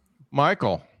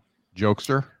 Michael,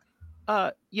 jokester.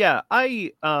 Yeah,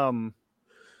 I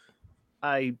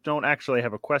don't actually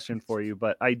have a question for you,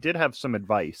 but I did have some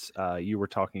advice. You were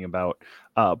talking about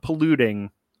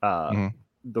polluting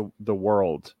the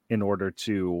world in order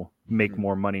to make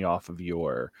more money off of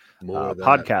your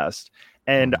podcast.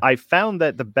 And I found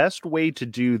that the best way to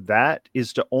do that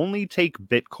is to only take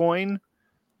Bitcoin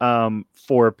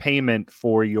for payment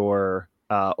for your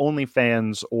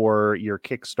OnlyFans or your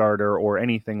Kickstarter or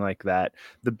anything like that.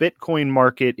 The Bitcoin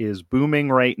market is booming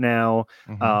right now.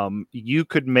 You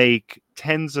could make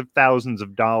tens of thousands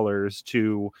of dollars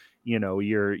to,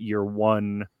 your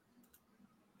one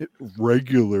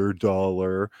regular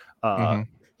dollar.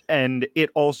 And it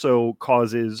also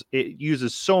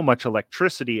uses so much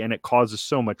electricity and it causes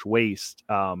so much waste.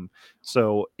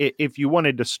 So if you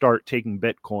wanted to start taking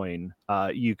Bitcoin,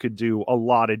 you could do a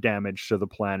lot of damage to the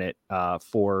planet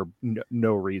for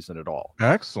no reason at all.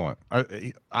 Excellent.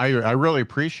 I really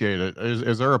appreciate it.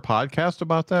 Is there a podcast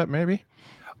about that? Maybe.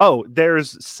 Oh,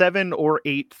 there's 7,000 or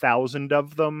 8,000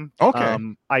 of them. Okay.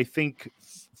 I think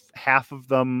half of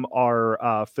them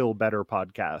are Phil Better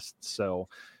podcasts. So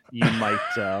you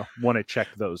might want to check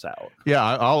those out. Yeah,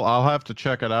 I'll have to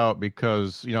check it out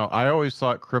because I always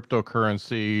thought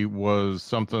cryptocurrency was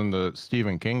something that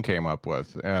Stephen King came up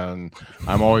with, and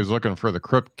I'm always looking for the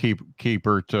crypt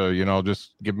keeper to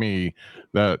just give me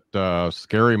that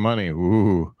scary money.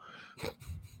 Ooh.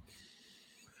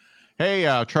 Hey,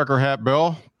 Trucker Hat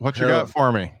Bill, what you got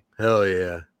for me? Hell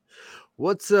yeah!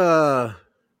 What's your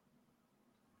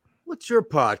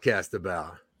podcast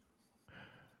about?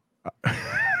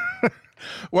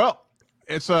 Well,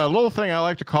 it's a little thing I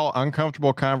like to call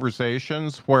uncomfortable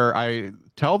conversations, where I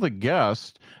tell the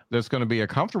guest that's going to be a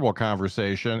comfortable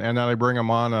conversation, and then I bring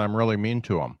them on and I'm really mean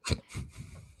to them.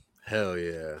 Hell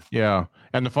yeah. Yeah.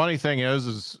 And the funny thing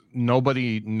is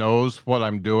nobody knows what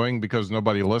I'm doing because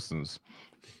nobody listens.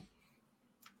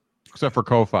 Except for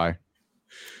Ko-Fi.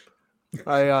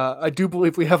 I do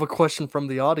believe we have a question from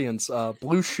the audience.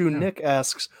 Blue Shoe Nick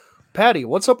asks, Patty,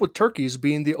 what's up with turkeys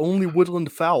being the only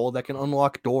woodland fowl that can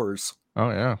unlock doors? Oh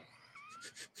yeah.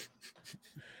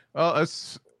 Well,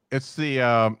 it's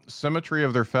the symmetry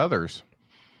of their feathers.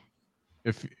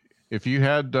 If you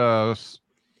had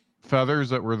feathers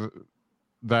that were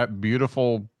that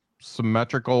beautiful,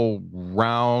 symmetrical,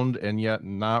 round and yet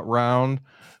not round,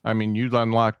 I mean, you'd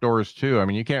unlock doors too. I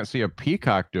mean, you can't see a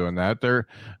peacock doing that.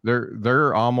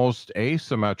 They're almost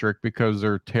asymmetric because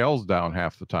their tail's down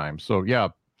half the time. So yeah,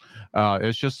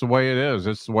 it's just the way it is.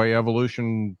 It's the way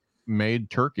evolution made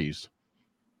turkeys.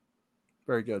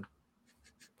 Very good.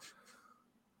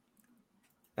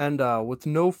 And with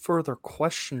no further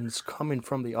questions coming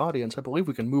from the audience, I believe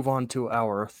we can move on to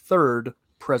our third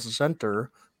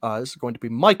presenter. This is going to be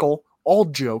Michael, all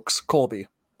jokes, Colby.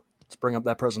 Let's bring up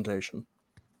that presentation.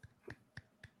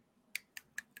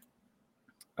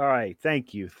 All right.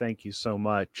 Thank you. Thank you so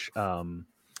much.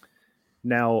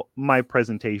 Now, my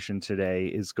presentation today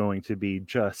is going to be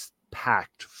just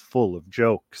packed full of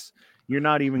jokes. You're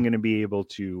not even going to be able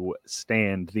to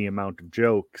stand the amount of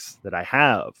jokes that I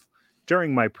have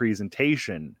during my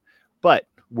presentation, but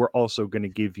we're also going to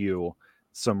give you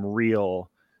some real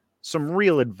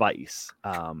advice.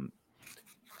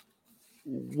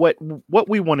 What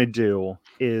we want to do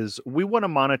is we want to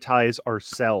monetize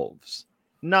ourselves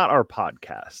not our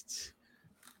podcasts.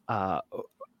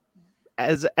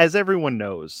 As everyone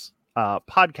knows,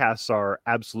 podcasts are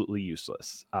absolutely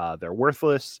useless. They're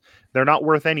worthless. They're not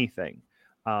worth anything.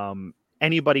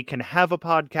 Anybody can have a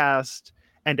podcast,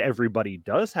 and everybody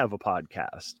does have a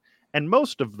podcast, and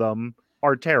most of them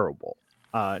are terrible.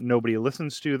 Nobody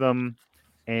listens to them,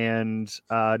 and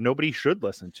nobody should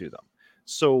listen to them.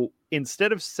 So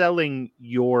instead of selling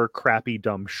your crappy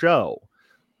dumb show,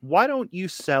 why don't you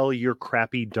sell your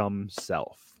crappy dumb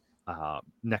self?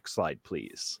 Next slide,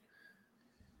 please.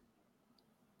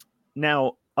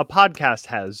 Now, a podcast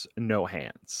has no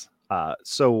hands.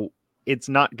 So it's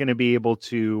not going to be able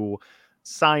to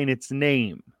sign its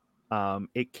name.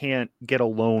 It can't get a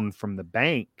loan from the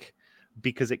bank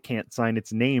because it can't sign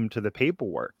its name to the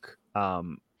paperwork.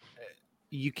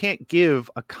 You can't give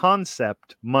a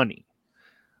concept money.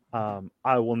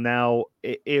 I will now,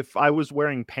 if I was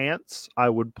wearing pants, I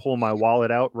would pull my wallet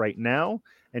out right now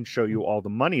and show you all the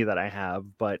money that I have.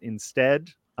 But instead,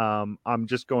 I'm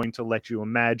just going to let you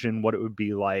imagine what it would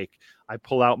be like. I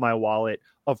pull out my wallet.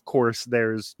 Of course,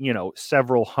 there's,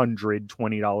 several hundred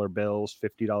 $20 bills,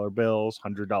 $50 bills,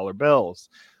 $100 bills.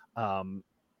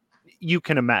 You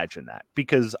can imagine that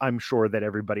because I'm sure that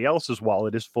everybody else's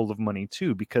wallet is full of money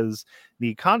too, because the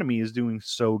economy is doing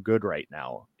so good right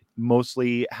now.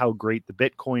 Mostly how great the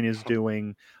Bitcoin is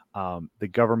doing. The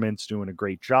government's doing a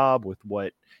great job with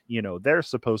what, they're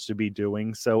supposed to be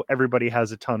doing. So everybody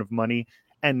has a ton of money.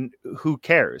 And who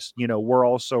cares? We're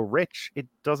all so rich. It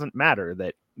doesn't matter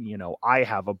that, I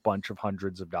have a bunch of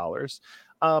hundreds of dollars.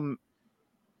 A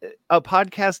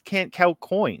podcast can't count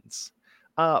coins,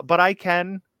 but I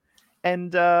can.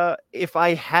 And if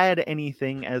I had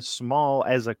anything as small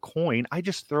as a coin, I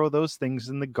just throw those things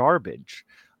in the garbage.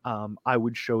 I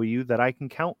would show you that I can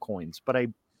count coins, but I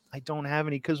don't have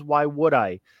any because why would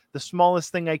I? The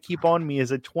smallest thing I keep on me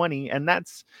is a 20, and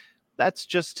that's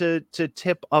just to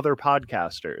tip other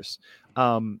podcasters.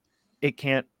 It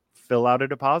can't fill out a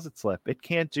deposit slip. It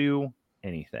can't do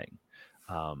anything.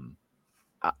 Um,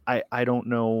 I don't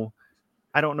know.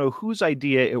 I don't know whose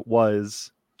idea it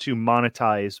was to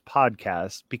monetize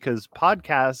podcasts because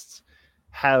podcasts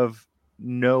have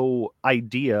no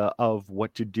idea of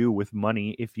what to do with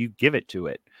money if you give it to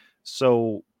it.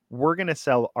 So we're going to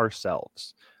sell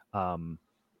ourselves.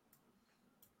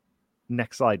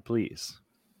 Next slide, please.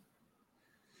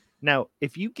 Now,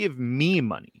 if you give me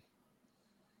money,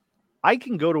 I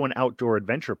can go to an outdoor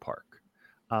adventure park.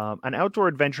 An outdoor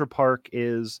adventure park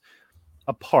is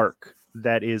a park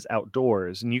that is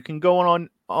outdoors, and you can go on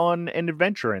an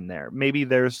adventure in there. Maybe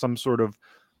there's some sort of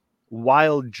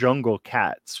wild jungle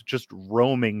cats just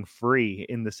roaming free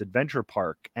in this adventure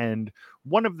park. And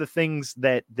one of the things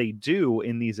that they do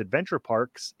in these adventure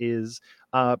parks is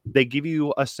they give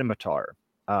you a scimitar.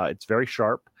 It's very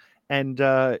sharp, and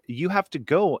you have to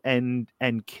go and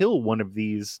kill one of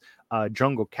these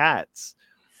jungle cats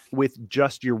with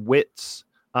just your wits.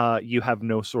 You have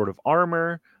no sort of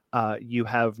armor. You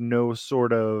have no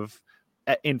sort of.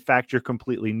 In fact, you're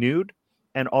completely nude,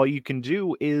 and all you can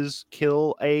do is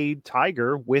kill a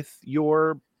tiger with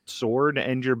your sword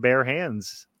and your bare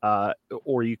hands,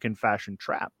 or you can fashion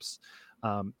traps.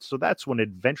 So that's what an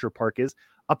adventure park is.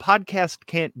 A podcast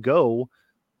can't go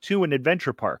to an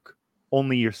adventure park.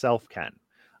 Only yourself can.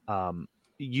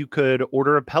 You could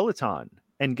order a Peloton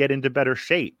and get into better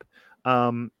shape.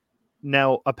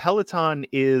 Now, a Peloton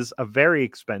is a very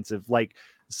expensive, like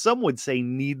some would say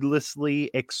needlessly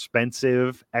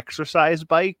expensive exercise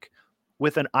bike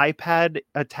with an iPad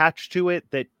attached to it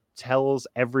that tells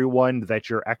everyone that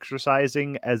you're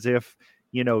exercising, as if,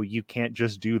 you can't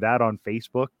just do that on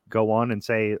Facebook. Go on and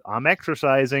say, I'm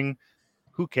exercising.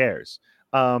 Who cares?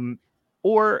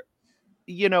 Or,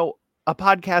 a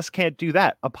podcast can't do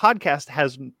that. A podcast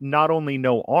has not only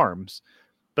no arms,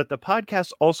 but the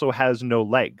podcast also has no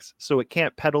legs, so it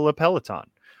can't pedal a Peloton.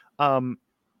 Um,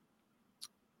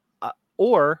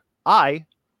 or my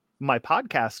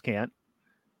podcast can't.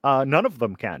 None of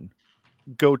them can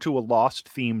go to a Lost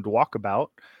themed walkabout.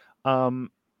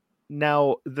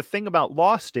 Now, the thing about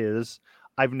Lost is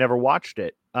I've never watched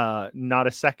it, not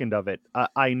a second of it.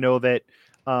 I know that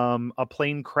a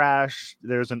plane crash,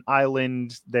 there's an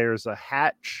island, there's a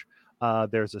hatch,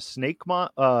 there's a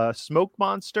smoke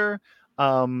monster.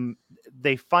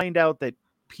 They find out that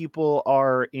people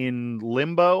are in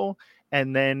limbo,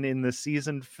 and then in the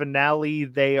season finale,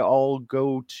 they all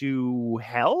go to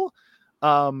hell.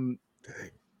 Um,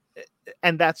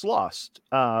 and that's Lost.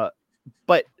 But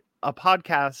a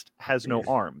podcast has no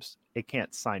arms. It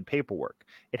can't sign paperwork.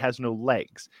 It has no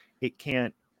legs. It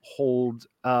can't hold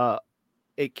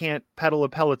It can't pedal a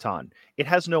Peloton. It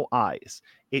has no eyes.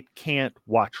 It can't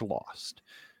watch Lost.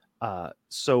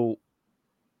 So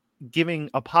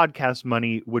giving a podcast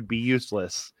money would be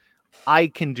useless. I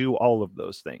can do all of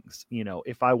those things. You know,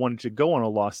 if I wanted to go on a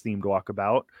Lost themed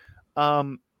walkabout,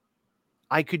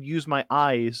 I could use my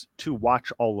eyes to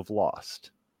watch all of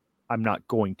Lost. I'm not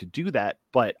going to do that,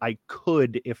 but I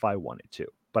could if I wanted to,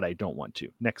 but I don't want to.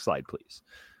 Next slide, please.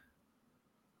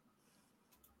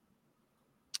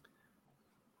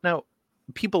 Now,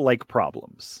 people like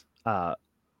problems.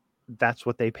 That's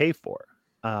what they pay for.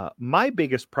 My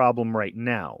biggest problem right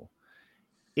now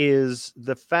is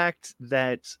the fact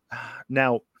that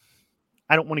now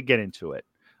I don't want to get into it,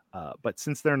 but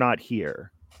since they're not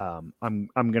here, I'm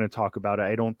going to talk about it.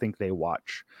 I don't think they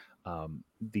watch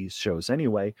these shows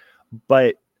anyway,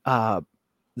 but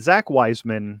Zach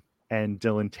Wiseman and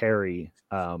Dylan Terry,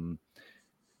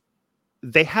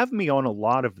 they have me on a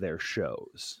lot of their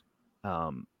shows.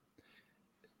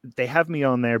 They have me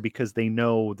on there because they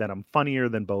know that I'm funnier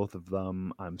than both of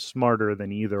them. I'm smarter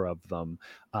than either of them.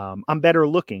 I'm better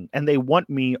looking, and they want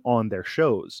me on their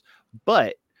shows,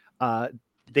 but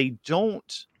they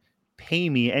don't pay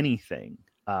me anything.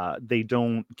 They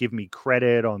don't give me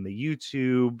credit on the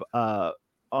YouTube.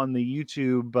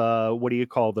 What do you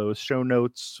call those show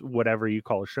notes? Whatever you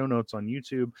call show notes on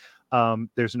YouTube.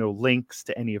 There's no links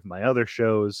to any of my other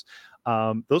shows.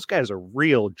 Those guys are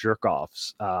real jerk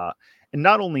offs. And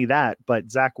not only that,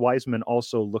 but Zach Wiseman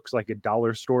also looks like a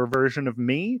dollar store version of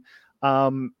me.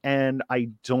 And I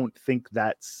don't think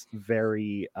that's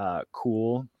very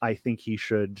cool. I think he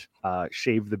should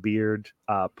shave the beard,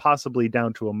 possibly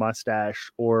down to a mustache,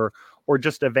 or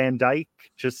just a Van Dyke,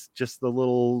 just the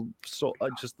little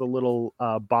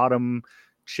bottom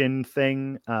chin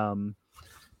thing. And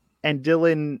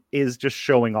Dylan is just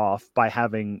showing off by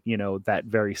having, you know, that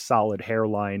very solid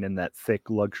hairline and that thick,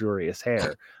 luxurious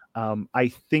hair. I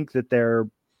think that they're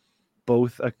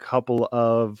both a couple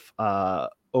of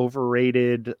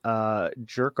overrated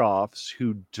jerk offs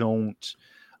who don't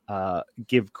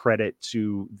give credit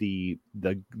to the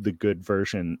good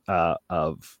version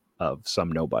of some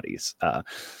nobodies.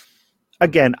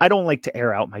 Again, I don't like to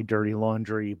air out my dirty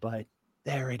laundry, but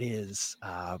there it is.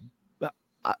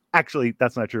 Actually,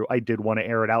 that's not true. I did want to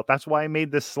air it out. That's why I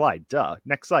made this slide. Duh.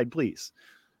 Next slide, please.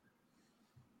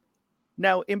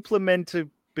 Now,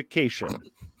 implementification.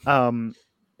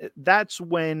 That's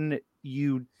when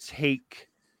you take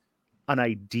an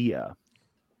idea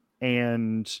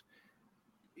and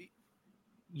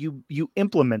you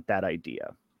implement that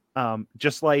idea.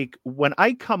 Just like when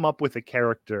I come up with a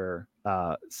character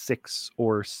 6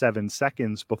 or 7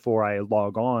 seconds before I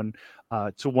log on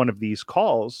to one of these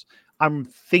calls, I'm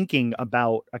thinking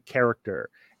about a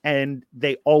character, and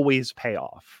they always pay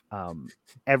off.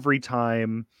 Every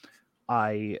time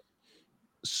I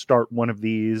start one of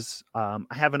these, I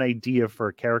have an idea for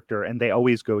a character, and they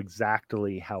always go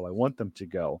exactly how I want them to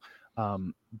go.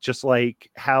 Just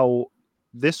like how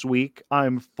this week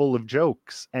I'm full of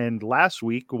jokes, and last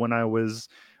week when I was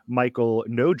Michael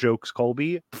No Jokes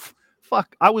Colby,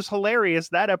 fuck, I was hilarious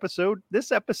that episode.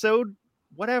 This episode,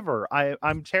 whatever.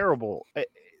 I'm terrible.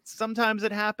 Sometimes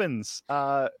it happens.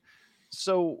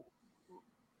 So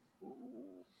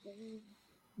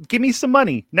give me some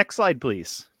money. Next slide,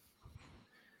 please.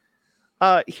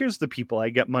 Here's the people I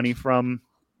get money from.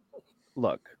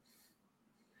 Look,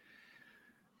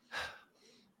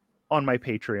 on my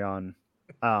Patreon,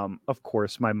 of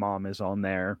course, my mom is on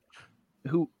there.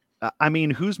 Whose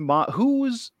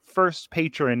first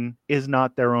patron is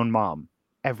not their own mom?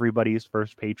 Everybody's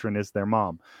first patron is their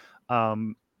mom.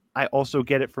 I also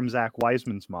get it from Zach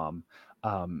Wiseman's mom.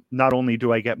 Not only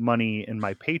do I get money in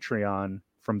my Patreon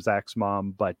from Zach's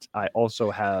mom, but I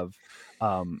also have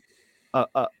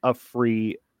a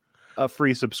free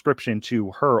subscription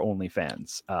to her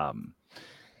OnlyFans.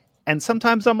 And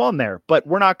sometimes I'm on there, but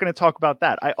we're not going to talk about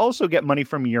that. I also get money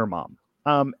from your mom.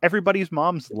 Everybody's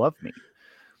moms love me.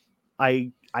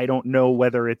 I don't know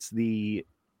whether it's the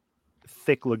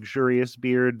thick, luxurious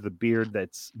beard, the beard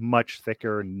that's much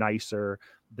thicker, nicer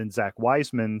than Zach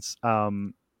Wiseman's.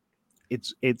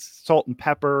 It's salt and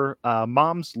pepper.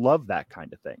 Moms love that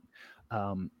kind of thing.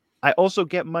 I also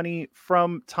get money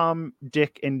from Tom,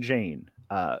 Dick, and Jane.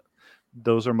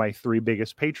 Those are my 3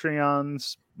 biggest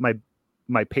Patreons. My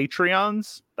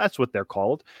Patreons, that's what they're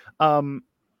called. And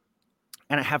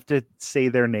I have to say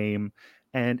their name.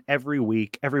 And every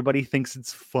week, everybody thinks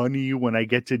it's funny when I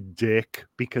get to Dick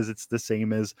because it's the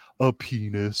same as a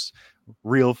penis.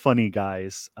 Real funny,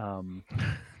 guys.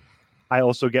 I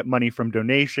also get money from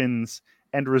donations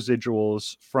and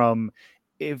residuals from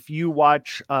if you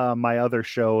watch my other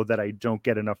show that I don't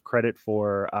get enough credit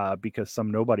for because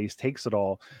some nobodies takes it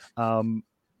all, I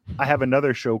have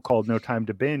another show called No Time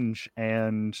to Binge,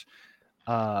 and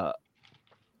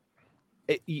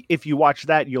if you watch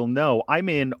that, you'll know I'm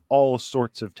in all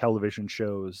sorts of television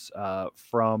shows.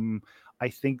 From I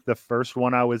think the first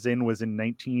one I was in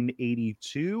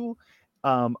 1982,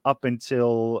 up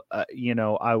until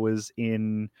I was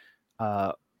in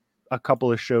a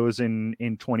couple of shows in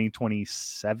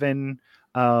 2027.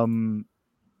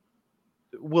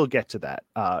 We'll get to that.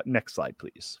 Next slide,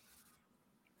 please.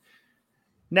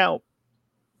 Now,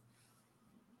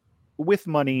 with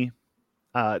money,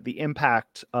 the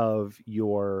impact of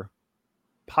your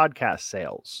podcast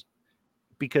sales,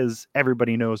 because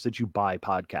everybody knows that you buy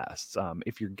podcasts.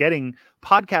 If you're getting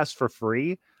podcasts for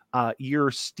free,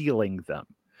 you're stealing them.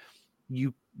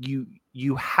 You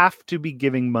have to be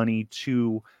giving money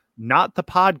to not the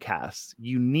podcasts.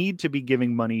 You need to be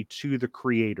giving money to the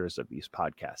creators of these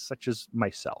podcasts, such as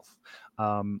myself.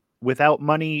 Without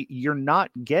money, you're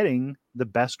not getting the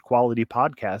best quality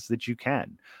podcasts that you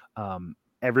can.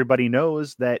 Everybody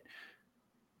knows that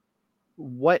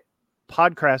what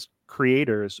podcast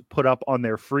creators put up on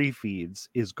their free feeds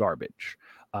is garbage.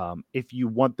 If you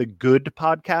want the good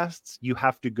podcasts, you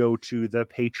have to go to the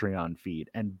Patreon feed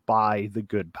and buy the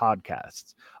good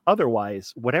podcasts.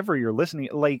 Otherwise, whatever you're listening,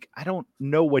 like, I don't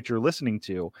know what you're listening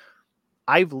to.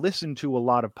 I've listened to a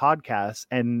lot of podcasts,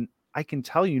 and I can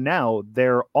tell you now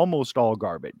they're almost all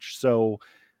garbage. So,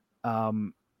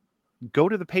 go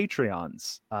to the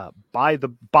Patreons, buy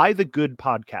the good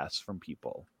podcasts from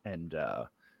people, and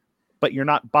but you're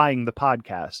not buying the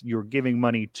podcast. You're giving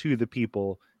money to the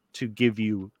people to give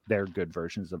you their good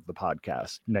versions of the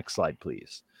podcast. Next slide,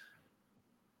 please.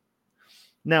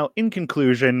 Now, in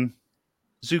conclusion,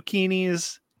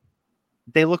 zucchinis,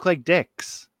 they look like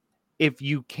dicks. If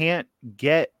you can't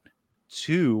get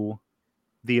to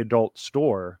the adult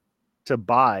store to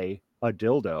buy a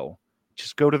dildo,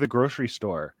 just go to the grocery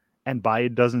store and buy a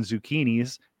dozen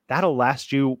zucchinis. That'll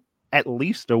last you at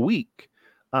least a week.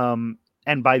 And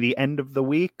by the end of the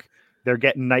week, they're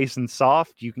getting nice and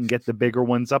soft. You can get the bigger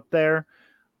ones up there.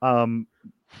 No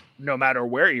matter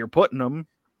where you're putting them,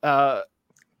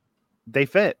 they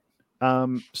fit.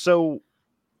 So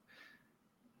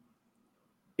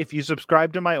if you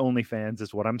subscribe to my OnlyFans,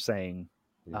 is what I'm saying,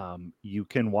 you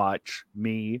can watch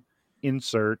me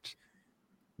insert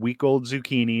week-old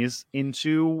zucchinis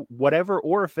into whatever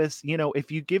orifice.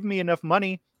 If you give me enough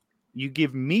money, you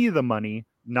give me the money,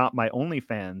 not my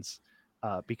OnlyFans,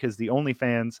 because the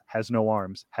OnlyFans has no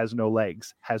arms, has no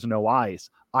legs, has no eyes.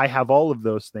 I have all of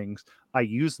those things. I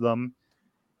use them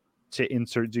to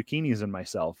insert zucchinis in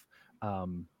myself.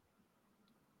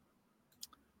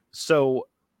 So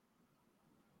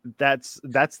that's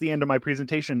the end of my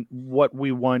presentation. What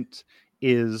we want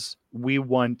is we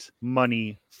want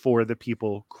money for the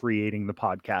people creating the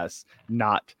podcasts,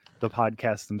 not the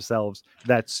podcasts themselves.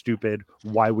 That's stupid.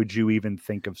 Why would you even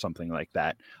think of something like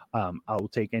that? I'll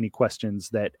take any questions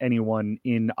that anyone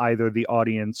in either the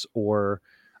audience or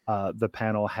the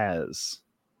panel has.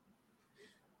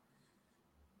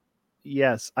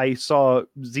 Yes, I saw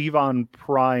Zevon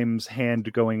Prime's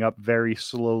hand going up very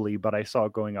slowly, but I saw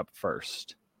it going up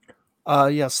first.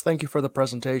 Yes, thank you for the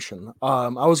presentation. I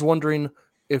was wondering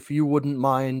if you wouldn't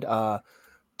mind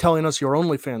telling us your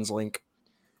OnlyFans link.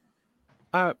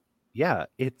 Yeah,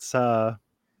 it's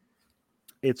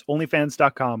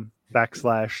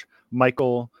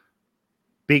onlyfans.com/Michael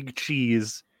Big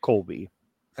Cheese Colby.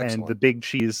 Excellent. And the big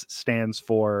cheese stands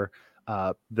for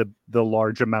the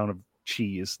large amount of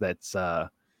cheese that's on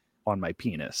my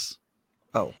penis.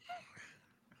 Oh.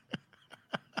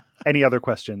 Any other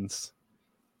questions?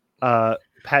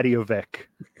 Patio Vic.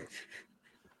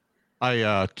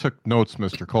 I took notes,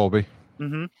 Mr. Colby.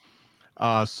 Mm-hmm.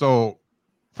 So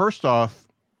first off,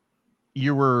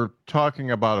 you were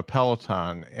talking about a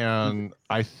Peloton, and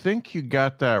I think you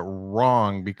got that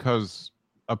wrong, because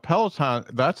a Peloton,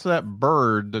 that's that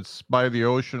bird that's by the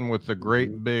ocean with the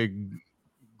great big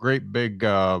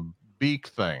beak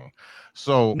thing.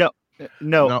 So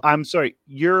no, I'm sorry.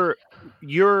 You're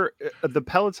the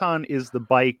Peloton is the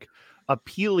bike. A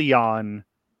Pelion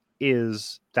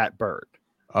is that bird.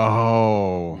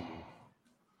 Oh,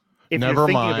 never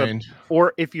mind.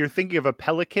 Or if you're thinking of a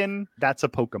pelican, that's a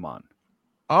Pokemon.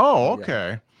 Oh,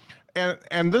 okay. Yeah.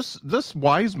 And this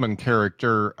Wiseman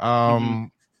character, why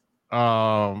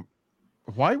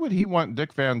would he want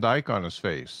Dick Van Dyke on his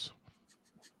face?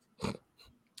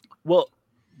 Well,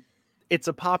 it's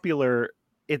a popular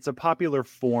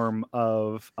form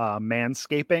of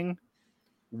manscaping,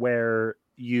 where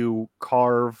you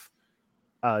carve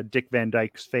Dick Van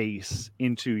Dyke's face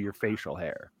into your facial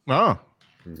hair. Oh,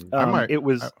 I might. It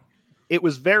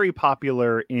was very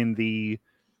popular in the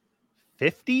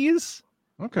 50s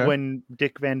Okay. when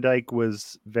Dick Van Dyke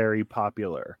was very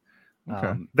popular.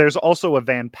 Okay. There's also a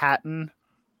Van Patten,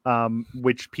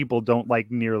 which people don't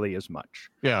like nearly as much.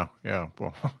 Yeah.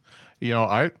 Well,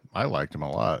 I liked him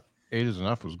a lot. 8 is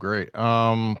Enough was great.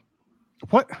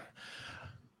 What?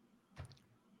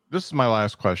 This is my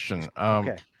last question.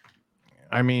 Okay.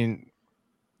 I mean,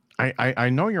 I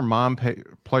know your mom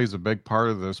plays a big part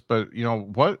of this, but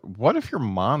what if your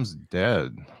mom's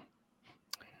dead?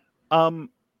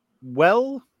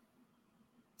 Well,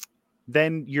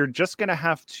 then you're just gonna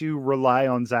have to rely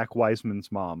on Zach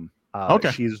Wiseman's mom.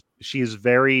 Okay. She's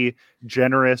very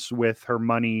generous with her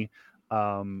money.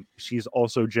 She's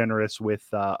also generous with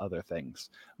other things.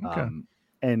 Okay.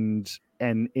 And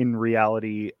in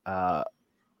reality,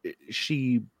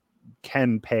 she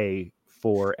can pay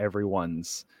for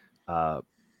everyone's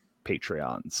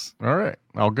Patreons. All right.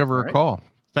 I'll give her All a right. call.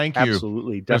 Thank you.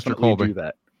 Absolutely. Mr. Definitely Colby. do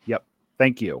that. Yep.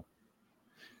 Thank you.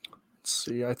 Let's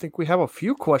see. I think we have a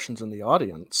few questions in the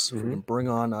audience. If we can bring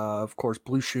on, of course,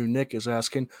 Blue Shoe Nick is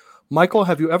asking, Michael,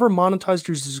 have you ever monetized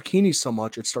your zucchini so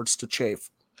much it starts to chafe?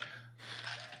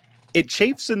 It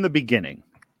chafes in the beginning.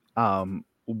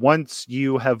 Once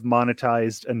you have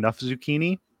monetized enough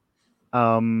zucchini,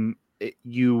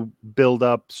 you build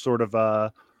up sort of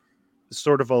a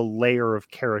layer of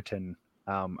keratin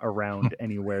around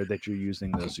anywhere that you're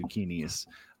using those zucchinis.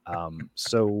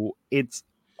 So it's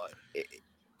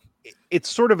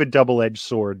sort of a double-edged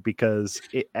sword because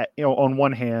on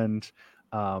one hand,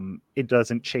 it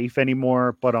doesn't chafe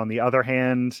anymore, but on the other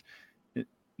hand,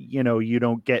 you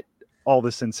don't get all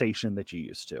the sensation that you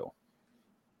used to.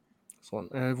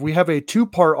 Excellent. We have a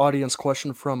two-part audience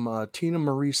question from Tina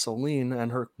Marie Celine,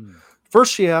 and her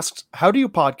first she asks, "How do you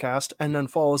podcast?" and then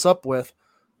follows up with,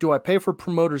 "Do I pay for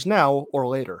promoters now or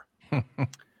later?"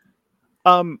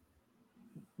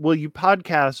 Well, you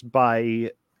podcast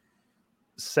by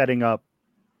setting up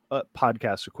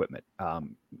podcast equipment.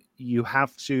 You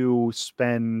have to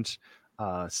spend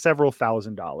several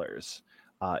 $1,000s.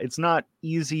 It's not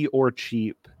easy or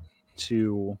cheap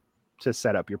to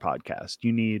set up your podcast.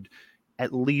 You need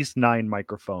at least 9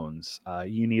 microphones.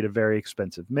 You need a very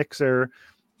expensive mixer.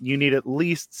 You need at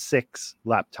least 6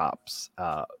 laptops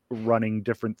running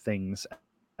different things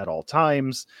at all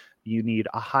times. You need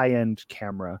a high-end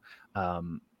camera,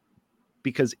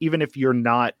 because even if you're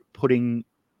not putting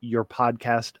your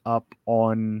podcast up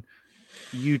on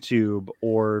YouTube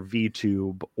or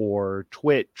VTube or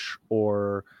Twitch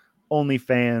or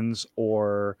OnlyFans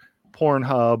or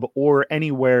Pornhub or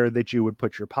anywhere that you would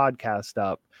put your podcast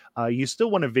up, you still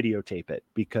want to videotape it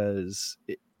because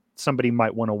somebody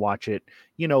might want to watch it,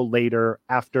 later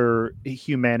after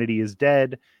humanity is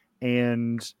dead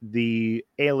and the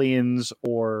aliens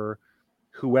or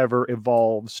whoever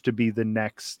evolves to be the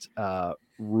next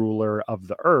ruler of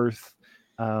the earth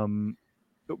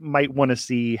might want to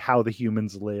see how the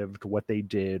humans lived, what they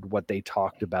did, what they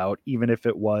talked about, even if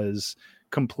it was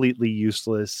completely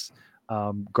useless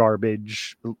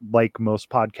garbage like most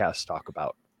podcasts talk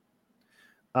about.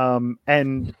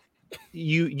 And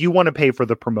you want to pay for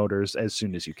the promoters as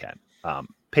soon as you can.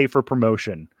 Pay for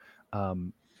promotion.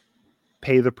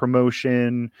 Pay the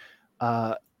promotion.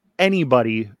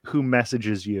 Anybody who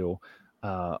messages you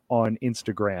on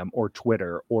Instagram or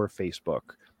Twitter or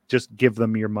Facebook, just give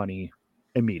them your money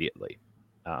immediately.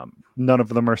 None of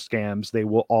them are scams. They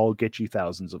will all get you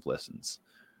thousands of listens.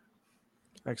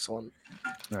 Excellent.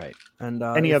 All right. And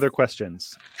any other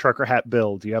questions? Trucker Hat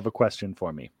Bill, do you have a question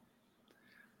for me?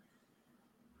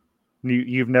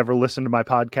 You've never listened to my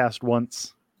podcast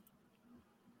once?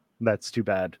 That's too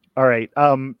bad. All right.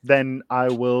 Then I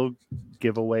will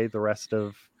give away the rest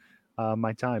of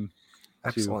my time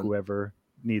to whoever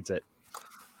needs it.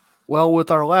 Well,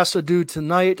 with our last adieu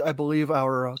tonight, I believe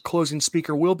our closing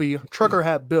speaker will be Trucker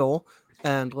Hat Bill,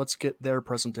 and let's get their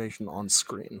presentation on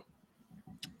screen.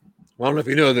 Well, I don't know if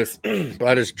you know this, but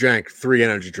I just drank 3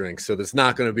 energy drinks, so it's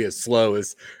not going to be as slow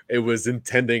as it was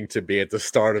intending to be at the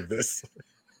start of this.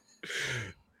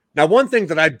 Now, one thing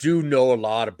that I do know a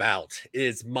lot about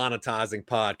is monetizing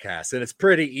podcasts, and it's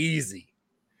pretty easy.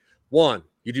 1,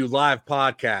 you do live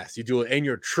podcasts. You do it in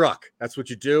your truck. That's what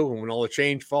you do, and when all the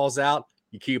change falls out,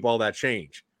 you keep all that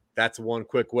change. That's one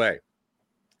quick way.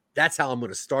 That's how I'm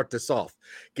going to start this off,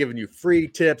 giving you free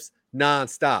tips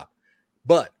nonstop.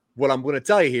 But what I'm going to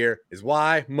tell you here is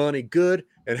why money good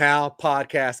and how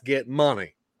podcasts get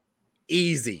money.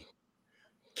 Easy.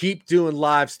 Keep doing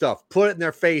live stuff. Put it in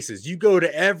their faces. You go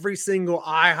to every single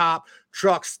IHOP,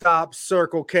 truck stop,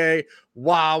 Circle K,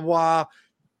 Wawa,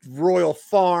 Royal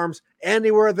Farms,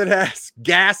 anywhere that has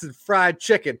gas and fried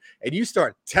chicken, and you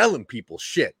start telling people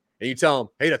shit, and you tell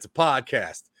them, hey, that's a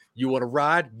podcast. You want to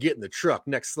ride? Get in the truck.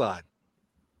 Next slide.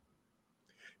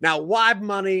 Now, why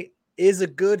money is a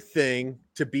good thing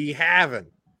to be having?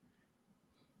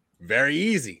 Very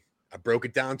easy. I broke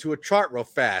it down to a chart real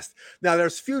fast. Now,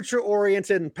 there's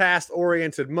future-oriented and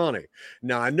past-oriented money.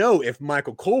 Now, I know if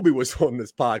Michael Colby was on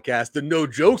this podcast, the No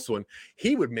Jokes one,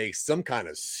 he would make some kind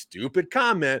of stupid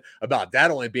comment about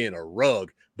that only being a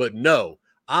rug. But no,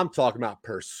 I'm talking about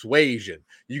persuasion.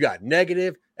 You got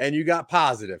negative and you got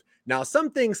positive. Now, some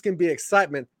things can be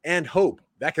excitement and hope.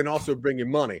 That can also bring you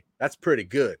money. That's pretty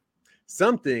good.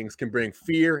 Some things can bring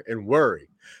fear and worry.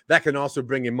 That can also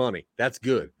bring you money. That's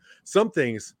good. Some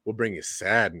things will bring you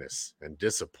sadness and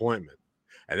disappointment,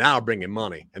 and that'll bring you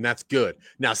money, and that's good.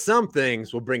 Now, some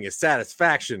things will bring you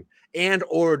satisfaction and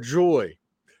or joy.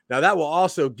 Now, that will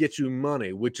also get you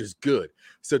money, which is good.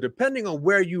 So depending on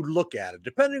where you look at it,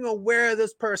 depending on where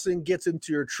this person gets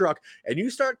into your truck, and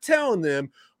you start telling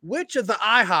them which of the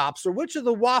IHOPs or which of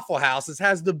the Waffle Houses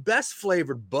has the best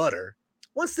flavored butter,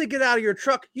 once they get out of your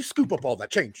truck, you scoop up all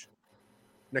that change.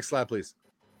 Next slide, please.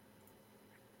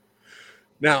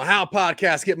 Now, how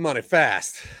podcasts get money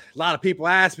fast? A lot of people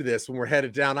ask me this when we're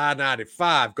headed down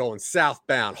I-95 going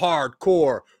southbound,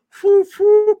 hardcore. Whoop,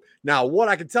 whoop. Now, what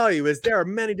I can tell you is there are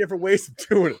many different ways of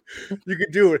doing it. You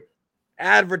can do it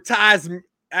advertisement.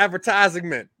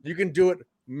 You can do it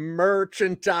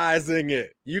merchandising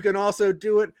it. You can also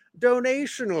do it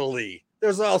donationally.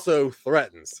 There's also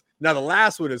threatens. Now, the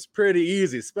last one is pretty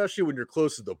easy, especially when you're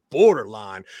close to the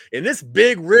borderline. In this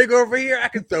big rig over here, I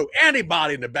can throw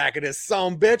anybody in the back of this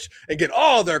son bitch and get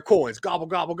all their coins. Gobble,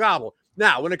 gobble, gobble.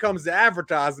 Now, when it comes to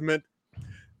advertisement,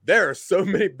 there are so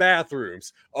many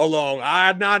bathrooms along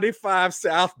I-95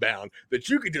 southbound that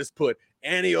you could just put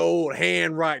any old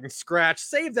handwriting scratch.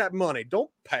 Save that money.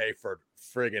 Don't pay for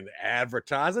friggin'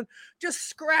 advertising. Just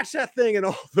scratch that thing in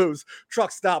all those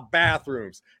truck stop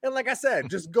bathrooms. And like I said,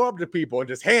 just go up to people and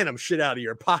just hand them shit out of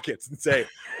your pockets and say,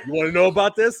 you want to know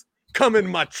about this? Come in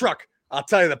my truck. I'll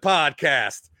tell you the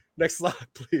podcast. Next slide,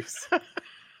 please.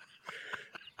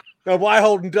 Now, why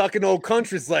holding duck in old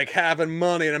countries like having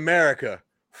money in America?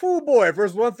 Whew, boy, if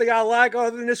there's one thing I like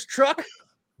other than this truck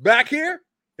back here,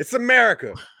 it's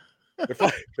America.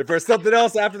 If there's something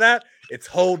else after that, it's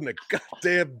holding a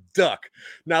goddamn duck.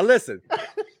 Now, listen,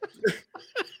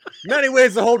 many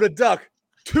ways to hold a duck.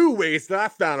 2 ways that I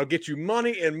found will get you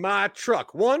money in my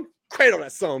truck. 1, cradle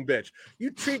that son bitch. You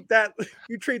treat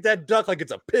that duck like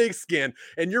it's a pigskin,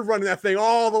 and you're running that thing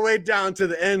all the way down to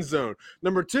the end zone.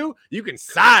 Number 2, you can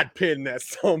side pin that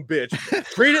son bitch.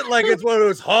 Treat it like it's one of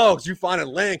those hogs you find in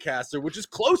Lancaster, which is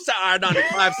close to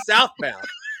I-95 southbound.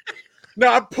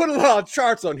 Now, I put a lot of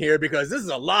charts on here because this is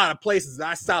a lot of places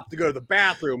I stop to go to the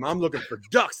bathroom. I'm looking for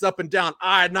ducks up and down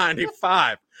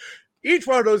I-95. Each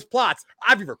one of those plots,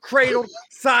 I've either cradled,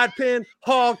 side pinned,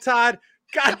 hog tied,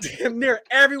 goddamn near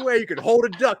everywhere you can hold a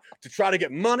duck to try to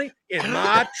get money in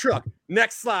my truck.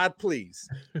 Next slide, please.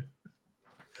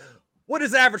 What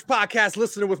is average podcast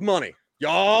listener with money?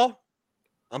 Y'all,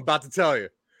 I'm about to tell you.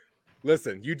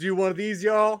 Listen, you do one of these,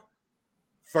 y'all.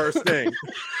 First thing.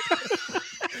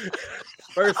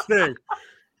 First thing.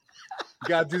 You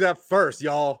got to do that first,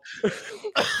 y'all.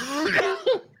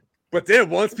 But then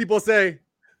once people say,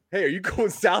 hey, are you going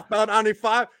southbound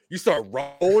 95? You start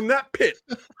rolling that pit,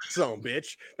 son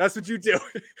bitch. That's what you do.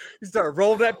 You start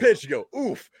rolling that pitch. You go,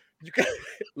 oof. You can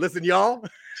listen, y'all.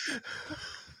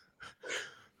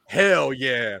 Hell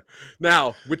yeah.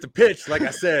 Now, with the pitch, like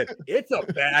I said, it's a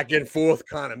back and forth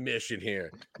kind of mission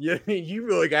here. You know what I mean? You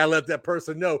really got to let that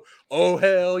person know, oh,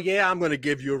 hell yeah, I'm going to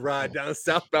give you a ride down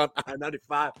southbound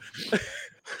I-95.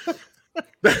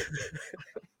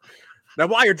 Now,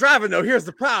 while you're driving, though, here's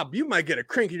the problem. You might get a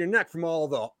crink in your neck from all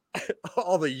the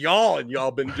yawing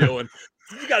y'all been doing.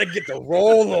 You got to get the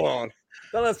roll on.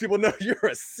 That lets people know you're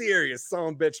a serious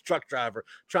son bitch truck driver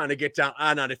trying to get down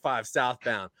I-95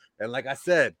 southbound. And like I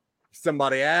said, if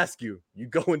somebody asks you, you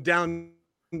going down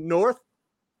north?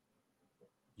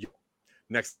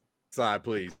 Next slide,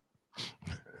 please.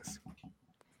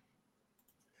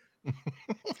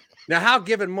 Now, how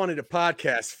giving money to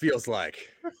podcasts feels like.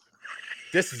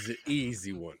 This is an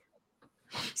easy one.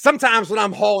 Sometimes when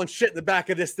I'm hauling shit in the back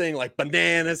of this thing, like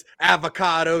bananas,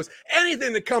 avocados,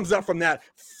 anything that comes up from that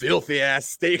filthy ass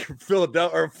state from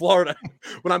Philadelphia or Florida,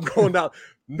 when I'm going down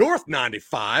North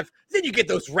 95, then you get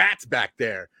those rats back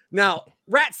there. Now,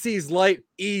 rat sees light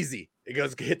easy. It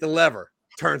goes hit the lever,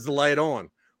 turns the light on.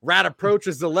 Rat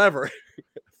approaches the lever.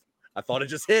 I thought it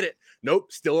just hit it.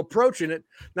 Nope, still approaching it.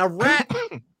 Now, rat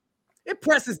It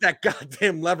presses that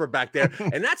goddamn lever back there,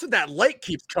 and that's what that light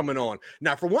keeps coming on.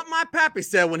 Now, from what my pappy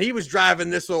said when he was driving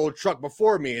this old truck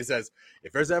before me, he says,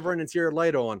 if there's ever an interior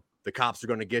light on, the cops are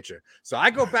going to get you. So I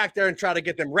go back there and try to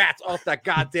get them rats off that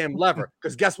goddamn lever,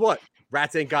 because guess what?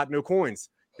 Rats ain't got no coins.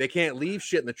 They can't leave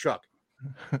shit in the truck.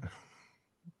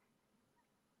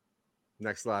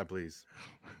 Next slide, please.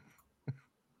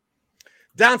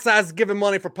 Downsides of giving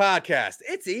money for podcasts.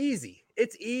 It's easy.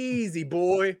 It's easy,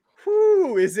 boy.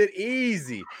 Whew, is it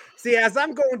easy? See, as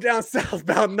I'm going down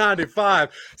southbound 95,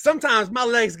 sometimes my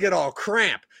legs get all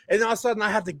cramped. And all of a sudden,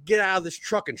 I have to get out of this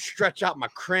truck and stretch out my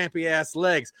crampy ass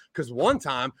legs. Because one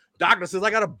time, doctor says I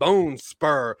got a bone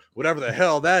spur, whatever the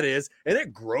hell that is, and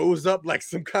it grows up like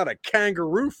some kind of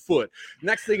kangaroo foot.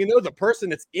 Next thing you know, the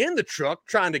person that's in the truck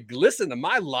trying to listen to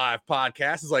my live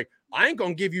podcast is like, I ain't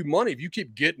gonna give you money if you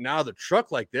keep getting out of the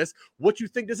truck like this. What you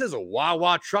think this is, a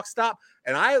Wawa truck stop?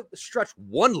 And I stretched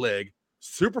one leg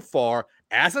super far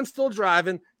as I'm still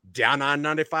driving down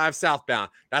I-95 southbound.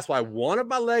 That's why one of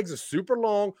my legs is super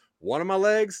long. One of my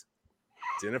legs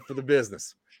is in it for the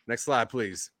business. Next slide,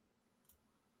 please.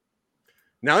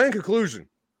 Now, in conclusion,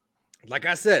 like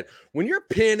I said, when you're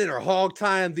pinning or hog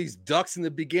tying these ducks in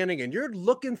the beginning and you're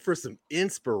looking for some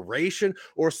inspiration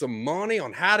or some money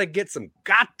on how to get some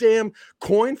goddamn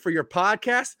coin for your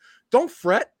podcast, don't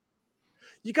fret.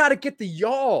 You got to get the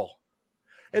y'all.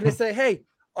 And they say, hey,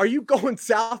 are you going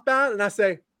southbound? And I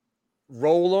say,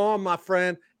 roll on, my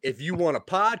friend, if you want a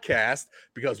podcast,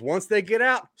 because once they get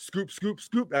out, scoop, scoop,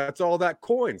 scoop, that's all that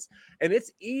coins. And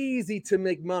it's easy to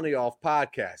make money off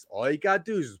podcasts. All you got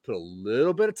to do is just put a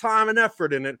little bit of time and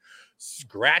effort in it,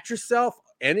 scratch yourself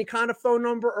any kind of phone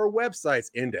number or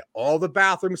websites into all the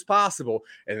bathrooms possible.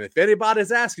 And if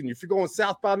anybody's asking you if you're going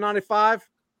southbound 95,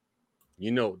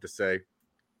 you know what to say.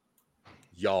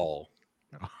 Y'all.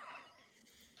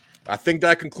 I think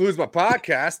that concludes my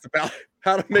podcast about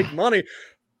how to make money.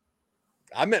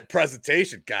 I meant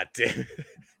presentation. God damn it.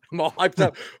 I'm all hyped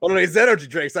up on these energy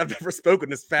drinks. I've never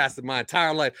spoken this fast in my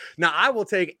entire life. Now, I will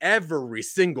take every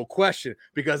single question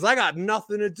because I got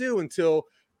nothing to do until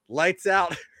lights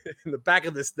out in the back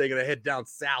of this thing and I head down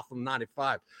south from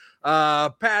 95.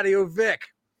 Patio Vic.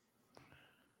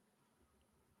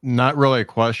 Not really a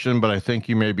question, but I think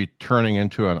you may be turning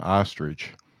into an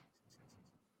ostrich.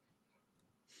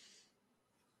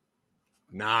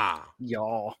 Nah.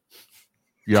 Y'all.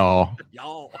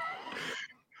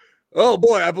 Oh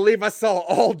boy, I believe I saw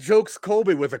all jokes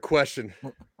Colby with a question.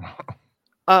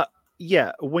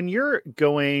 Yeah, when you're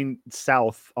going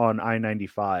south on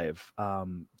I-95,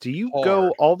 do you go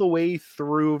Hard. all the way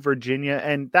through Virginia?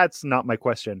 And that's not my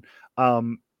question.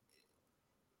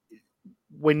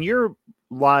 When you're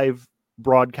live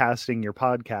broadcasting your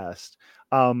podcast,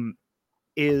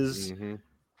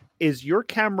 is your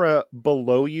camera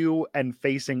below you and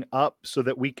facing up so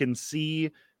that we can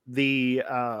see the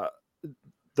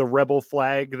rebel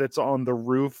flag that's on the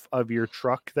roof of your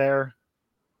truck there?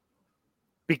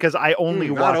 Because I only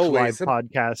watch live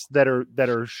podcasts that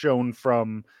are shown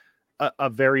from a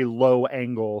very low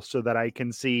angle so that I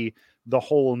can see the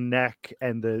whole neck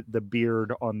and the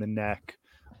beard on the neck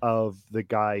of the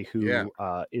guy who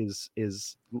is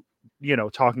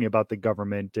talking about the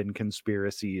government and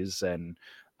conspiracies and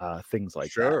things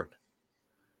like that.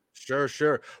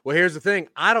 Sure. Well, here's the thing.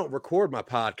 I don't record my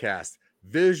podcast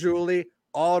visually,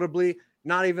 audibly,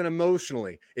 not even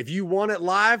emotionally. If you want it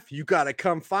live, you got to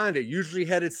come find it. Usually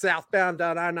headed southbound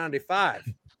down I-95.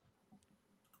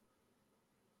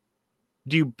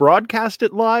 Do you broadcast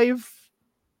it live?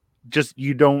 Just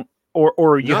you don't,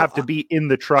 or you have to be in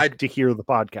the truck to hear the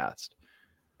podcast?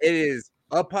 It is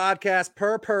a podcast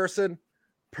per person,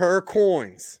 per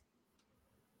coins.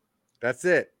 That's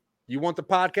it. You want the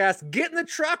podcast? Get in the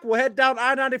truck. We'll head down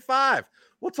I-95.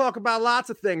 We'll talk about lots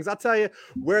of things. I'll tell you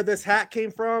where this hat came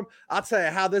from. I'll tell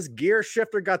you how this gear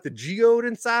shifter got the geode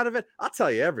inside of it. I'll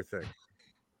tell you everything.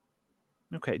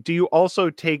 Okay. Do you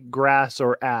also take grass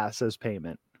or ass as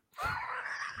payment?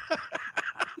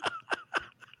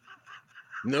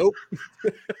 Nope.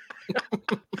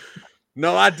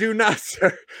 No, I do not,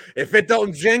 sir. If it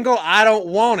don't jingle, I don't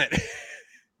want it.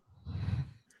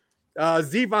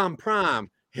 Zevon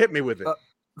Prime, hit me with it.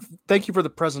 Thank you for the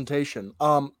presentation.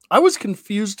 I was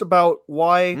confused about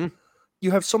why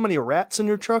you have so many rats in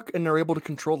your truck and they're able to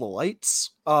control the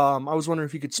lights. I was wondering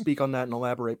if you could speak on that and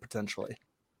elaborate potentially.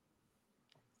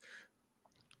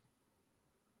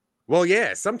 Well,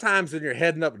 yeah, sometimes when you're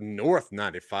heading up north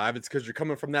 95, it's because you're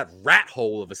coming from that rat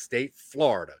hole of a state,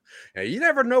 Florida. And you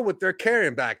never know what they're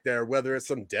carrying back there, whether it's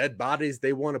some dead bodies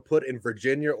they want to put in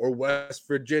Virginia or West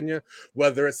Virginia,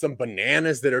 whether it's some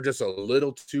bananas that are just a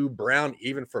little too brown,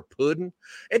 even for pudding.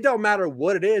 It don't matter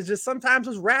what it is, just sometimes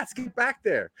those rats get back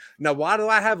there. Now, why do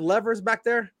I have levers back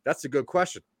there? That's a good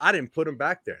question. I didn't put them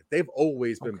back there, they've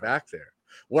always been back there.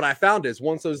 What I found is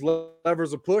once those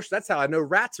levers are pushed, that's how I know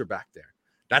rats are back there.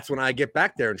 That's when I get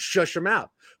back there and shush them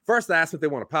out. First, I asked if they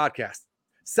want a podcast.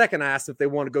 Second, I asked if they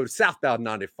want to go to southbound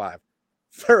 95.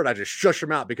 Third, I just shush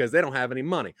them out because they don't have any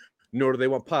money, nor do they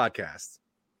want podcasts.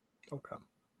 Okay.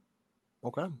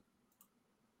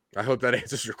 I hope that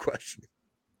answers your question.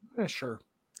 Yeah, sure.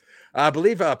 I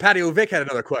believe Patio Vic had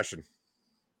another question.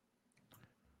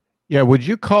 Yeah, would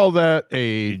you call that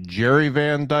a Jerry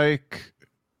Van Dyke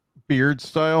beard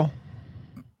style?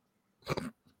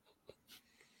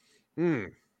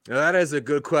 Now, that is a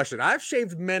good question. I've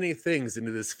shaved many things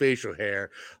into this facial hair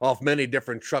off many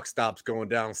different truck stops going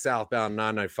down southbound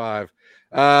 995.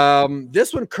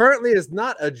 This one currently is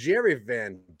not a Jerry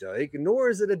Van Dyke, nor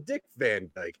is it a Dick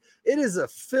Van Dyke. It is a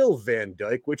Phil Van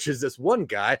Dyke, which is this one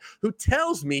guy who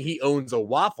tells me he owns a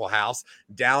Waffle House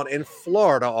down in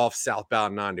Florida off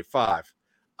southbound 95.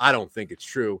 I don't think it's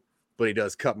true, but he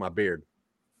does cut my beard.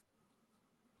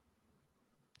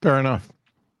 Fair enough.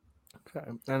 Okay.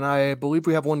 And I believe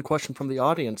we have one question from the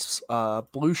audience.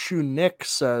 Blue Shoe Nick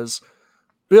says,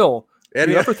 Bill, do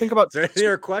you ever think about... Is there any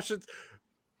other questions?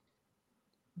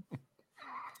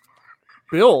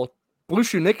 Bill, Blue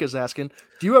Shoe Nick is asking,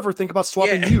 do you ever think about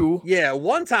swapping you? Yeah,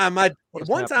 one time I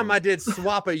did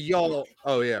swap a y'all.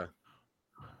 Oh, yeah.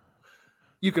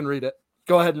 You can read it.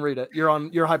 Go ahead and read it. You're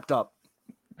hyped up.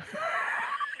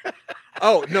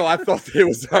 Oh, no, I thought it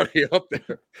was already up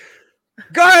there.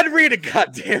 Go ahead and read it,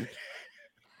 goddammit.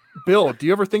 Bill, do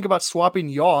you ever think about swapping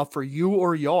yaw for you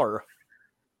or yar?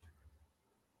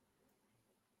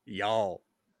 Y'all.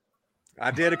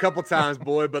 I did a couple times,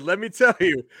 boy, but let me tell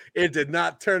you, it did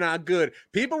not turn out good.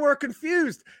 People were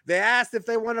confused. They asked if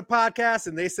they wanted a podcast,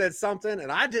 and they said something,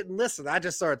 and I didn't listen. I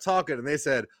just started talking, and they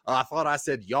said, I thought I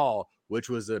said y'all, which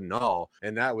was a no,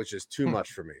 and that was just too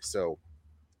much for me. So,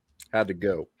 had to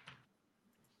go.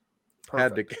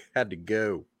 Perfect. Had to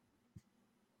go.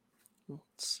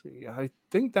 Let's see. I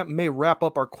think that may wrap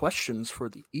up our questions for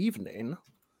the evening.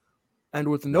 And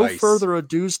with no further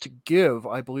ados to give,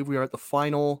 I believe we are at the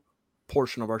final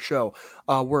portion of our show,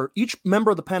 where each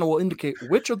member of the panel will indicate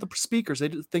which of the speakers they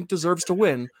think deserves to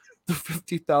win the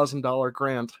 $50,000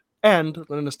 grant and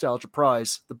the nostalgia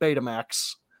prize, the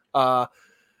Betamax. Now,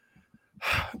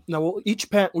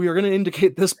 we are going to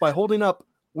indicate this by holding up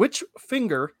which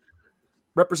finger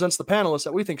represents the panelists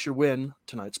that we think should win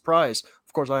tonight's prize.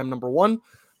 Of course, I am number 1.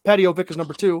 Patio Vic is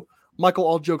number 2. Michael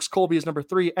All Jokes Colby is number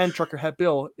 3. And Truckerhead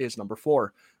Bill is number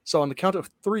 4. So on the count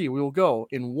of 3, we will go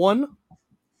in 1,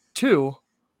 2,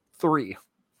 3.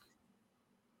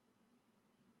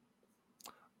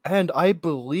 And I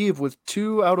believe with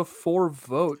 2 out of 4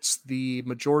 votes, the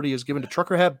majority is given to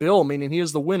Truckerhead Bill, meaning he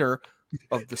is the winner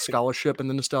of the scholarship and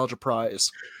the nostalgia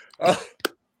prize.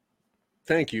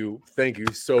 Thank you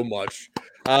so much.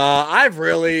 I've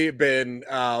really been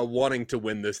wanting to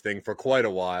win this thing for quite a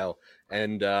while,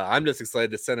 and I'm just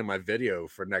excited to send in my video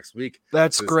for next week.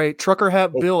 That's great. Trucker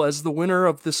Hat Bill, as the winner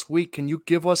of this week, can you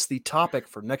give us the topic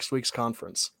for next week's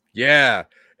conference? Yeah,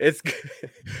 it's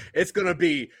gonna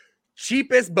be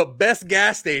cheapest but best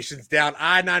gas stations down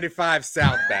I-95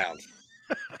 southbound.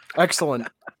 Excellent.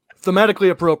 Thematically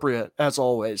appropriate, as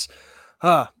always.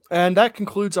 And that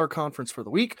concludes our conference for the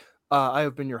week. I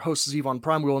have been your host, Zevon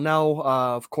Prime. We will now,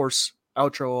 of course,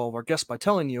 outro all of our guests by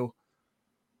telling you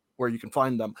where you can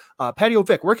find them. Patio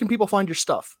Vic, where can people find your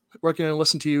stuff? Where can they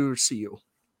listen to you or see you?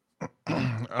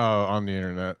 On the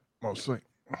internet, mostly.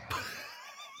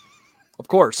 Of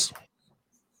course.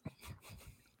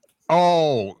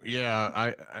 Oh, yeah.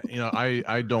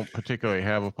 I don't particularly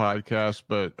have a podcast,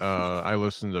 but I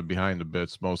listen to Behind the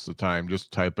Bits most of the time.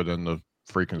 Just type it in the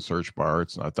freaking search bar.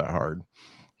 It's not that hard.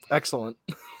 Excellent.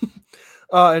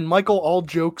 And Michael All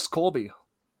Jokes Colby.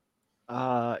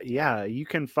 Yeah, you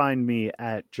can find me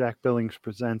at Jack Billings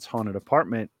Presents Haunted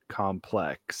Apartment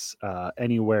Complex,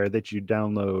 anywhere that you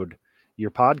download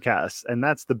your podcasts. And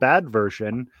that's the bad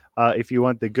version. If you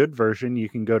want the good version, you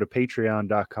can go to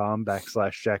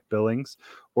patreon.com/Jack Billings,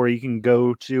 or you can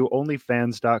go to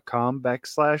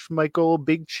onlyfans.com/Michael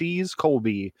Big Cheese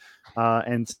Colby,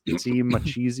 and see my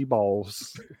cheesy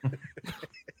balls.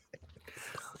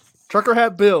 Trucker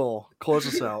Hat Bill, close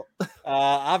us out.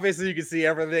 Obviously, you can see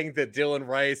everything that Dylan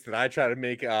writes that I try to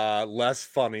make less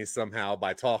funny somehow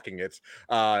by talking it.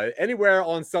 Anywhere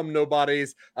on Some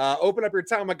Nobodies, open up your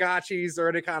Tamagotchis or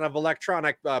any kind of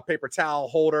electronic paper towel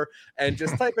holder and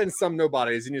just type in Some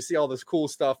Nobodies, and you see all this cool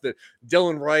stuff that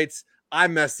Dylan writes. I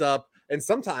mess up, and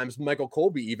sometimes Michael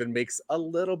Colby even makes a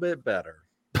little bit better.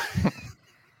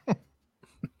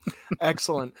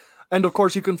 Excellent. And of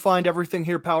course, you can find everything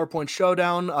here, PowerPoint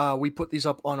Showdown. We put these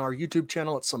up on our YouTube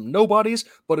channel at Some Nobodies.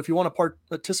 But if you want to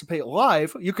participate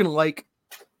live, you can like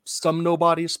Some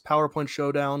Nobodies, PowerPoint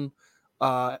Showdown,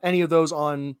 any of those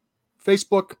on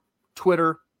Facebook,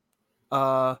 Twitter.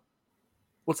 What's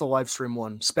the live stream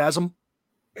one? Spasm,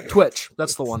 Twitch.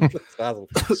 That's the one.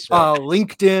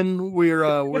 LinkedIn.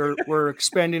 We're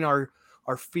expanding our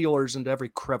feelers into every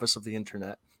crevice of the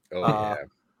internet.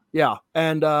 Yeah,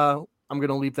 and I'm going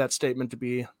to leave that statement to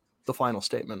be the final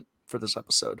statement for this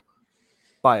episode.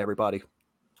 Bye, everybody.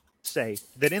 Say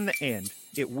that in the end,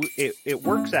 it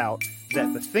works out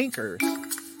that the thinkers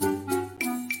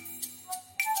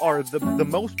are the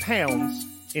most pounds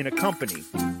in a company,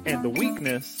 and the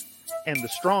weakness and the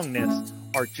strongness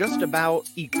are just about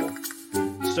equal.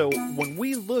 So when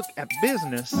we look at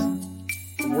business,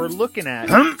 we're looking at...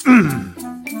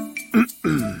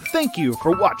 Thank you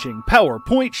for watching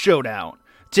PowerPoint Showdown.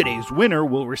 Today's winner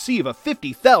will receive a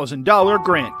 $50,000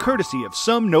 grant courtesy of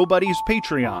Some Nobody's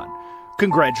Patreon.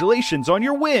 Congratulations on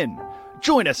your win!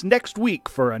 Join us next week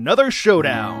for another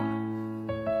showdown.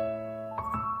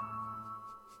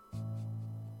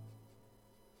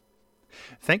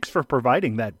 Thanks for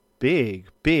providing that big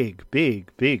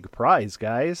prize,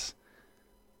 guys.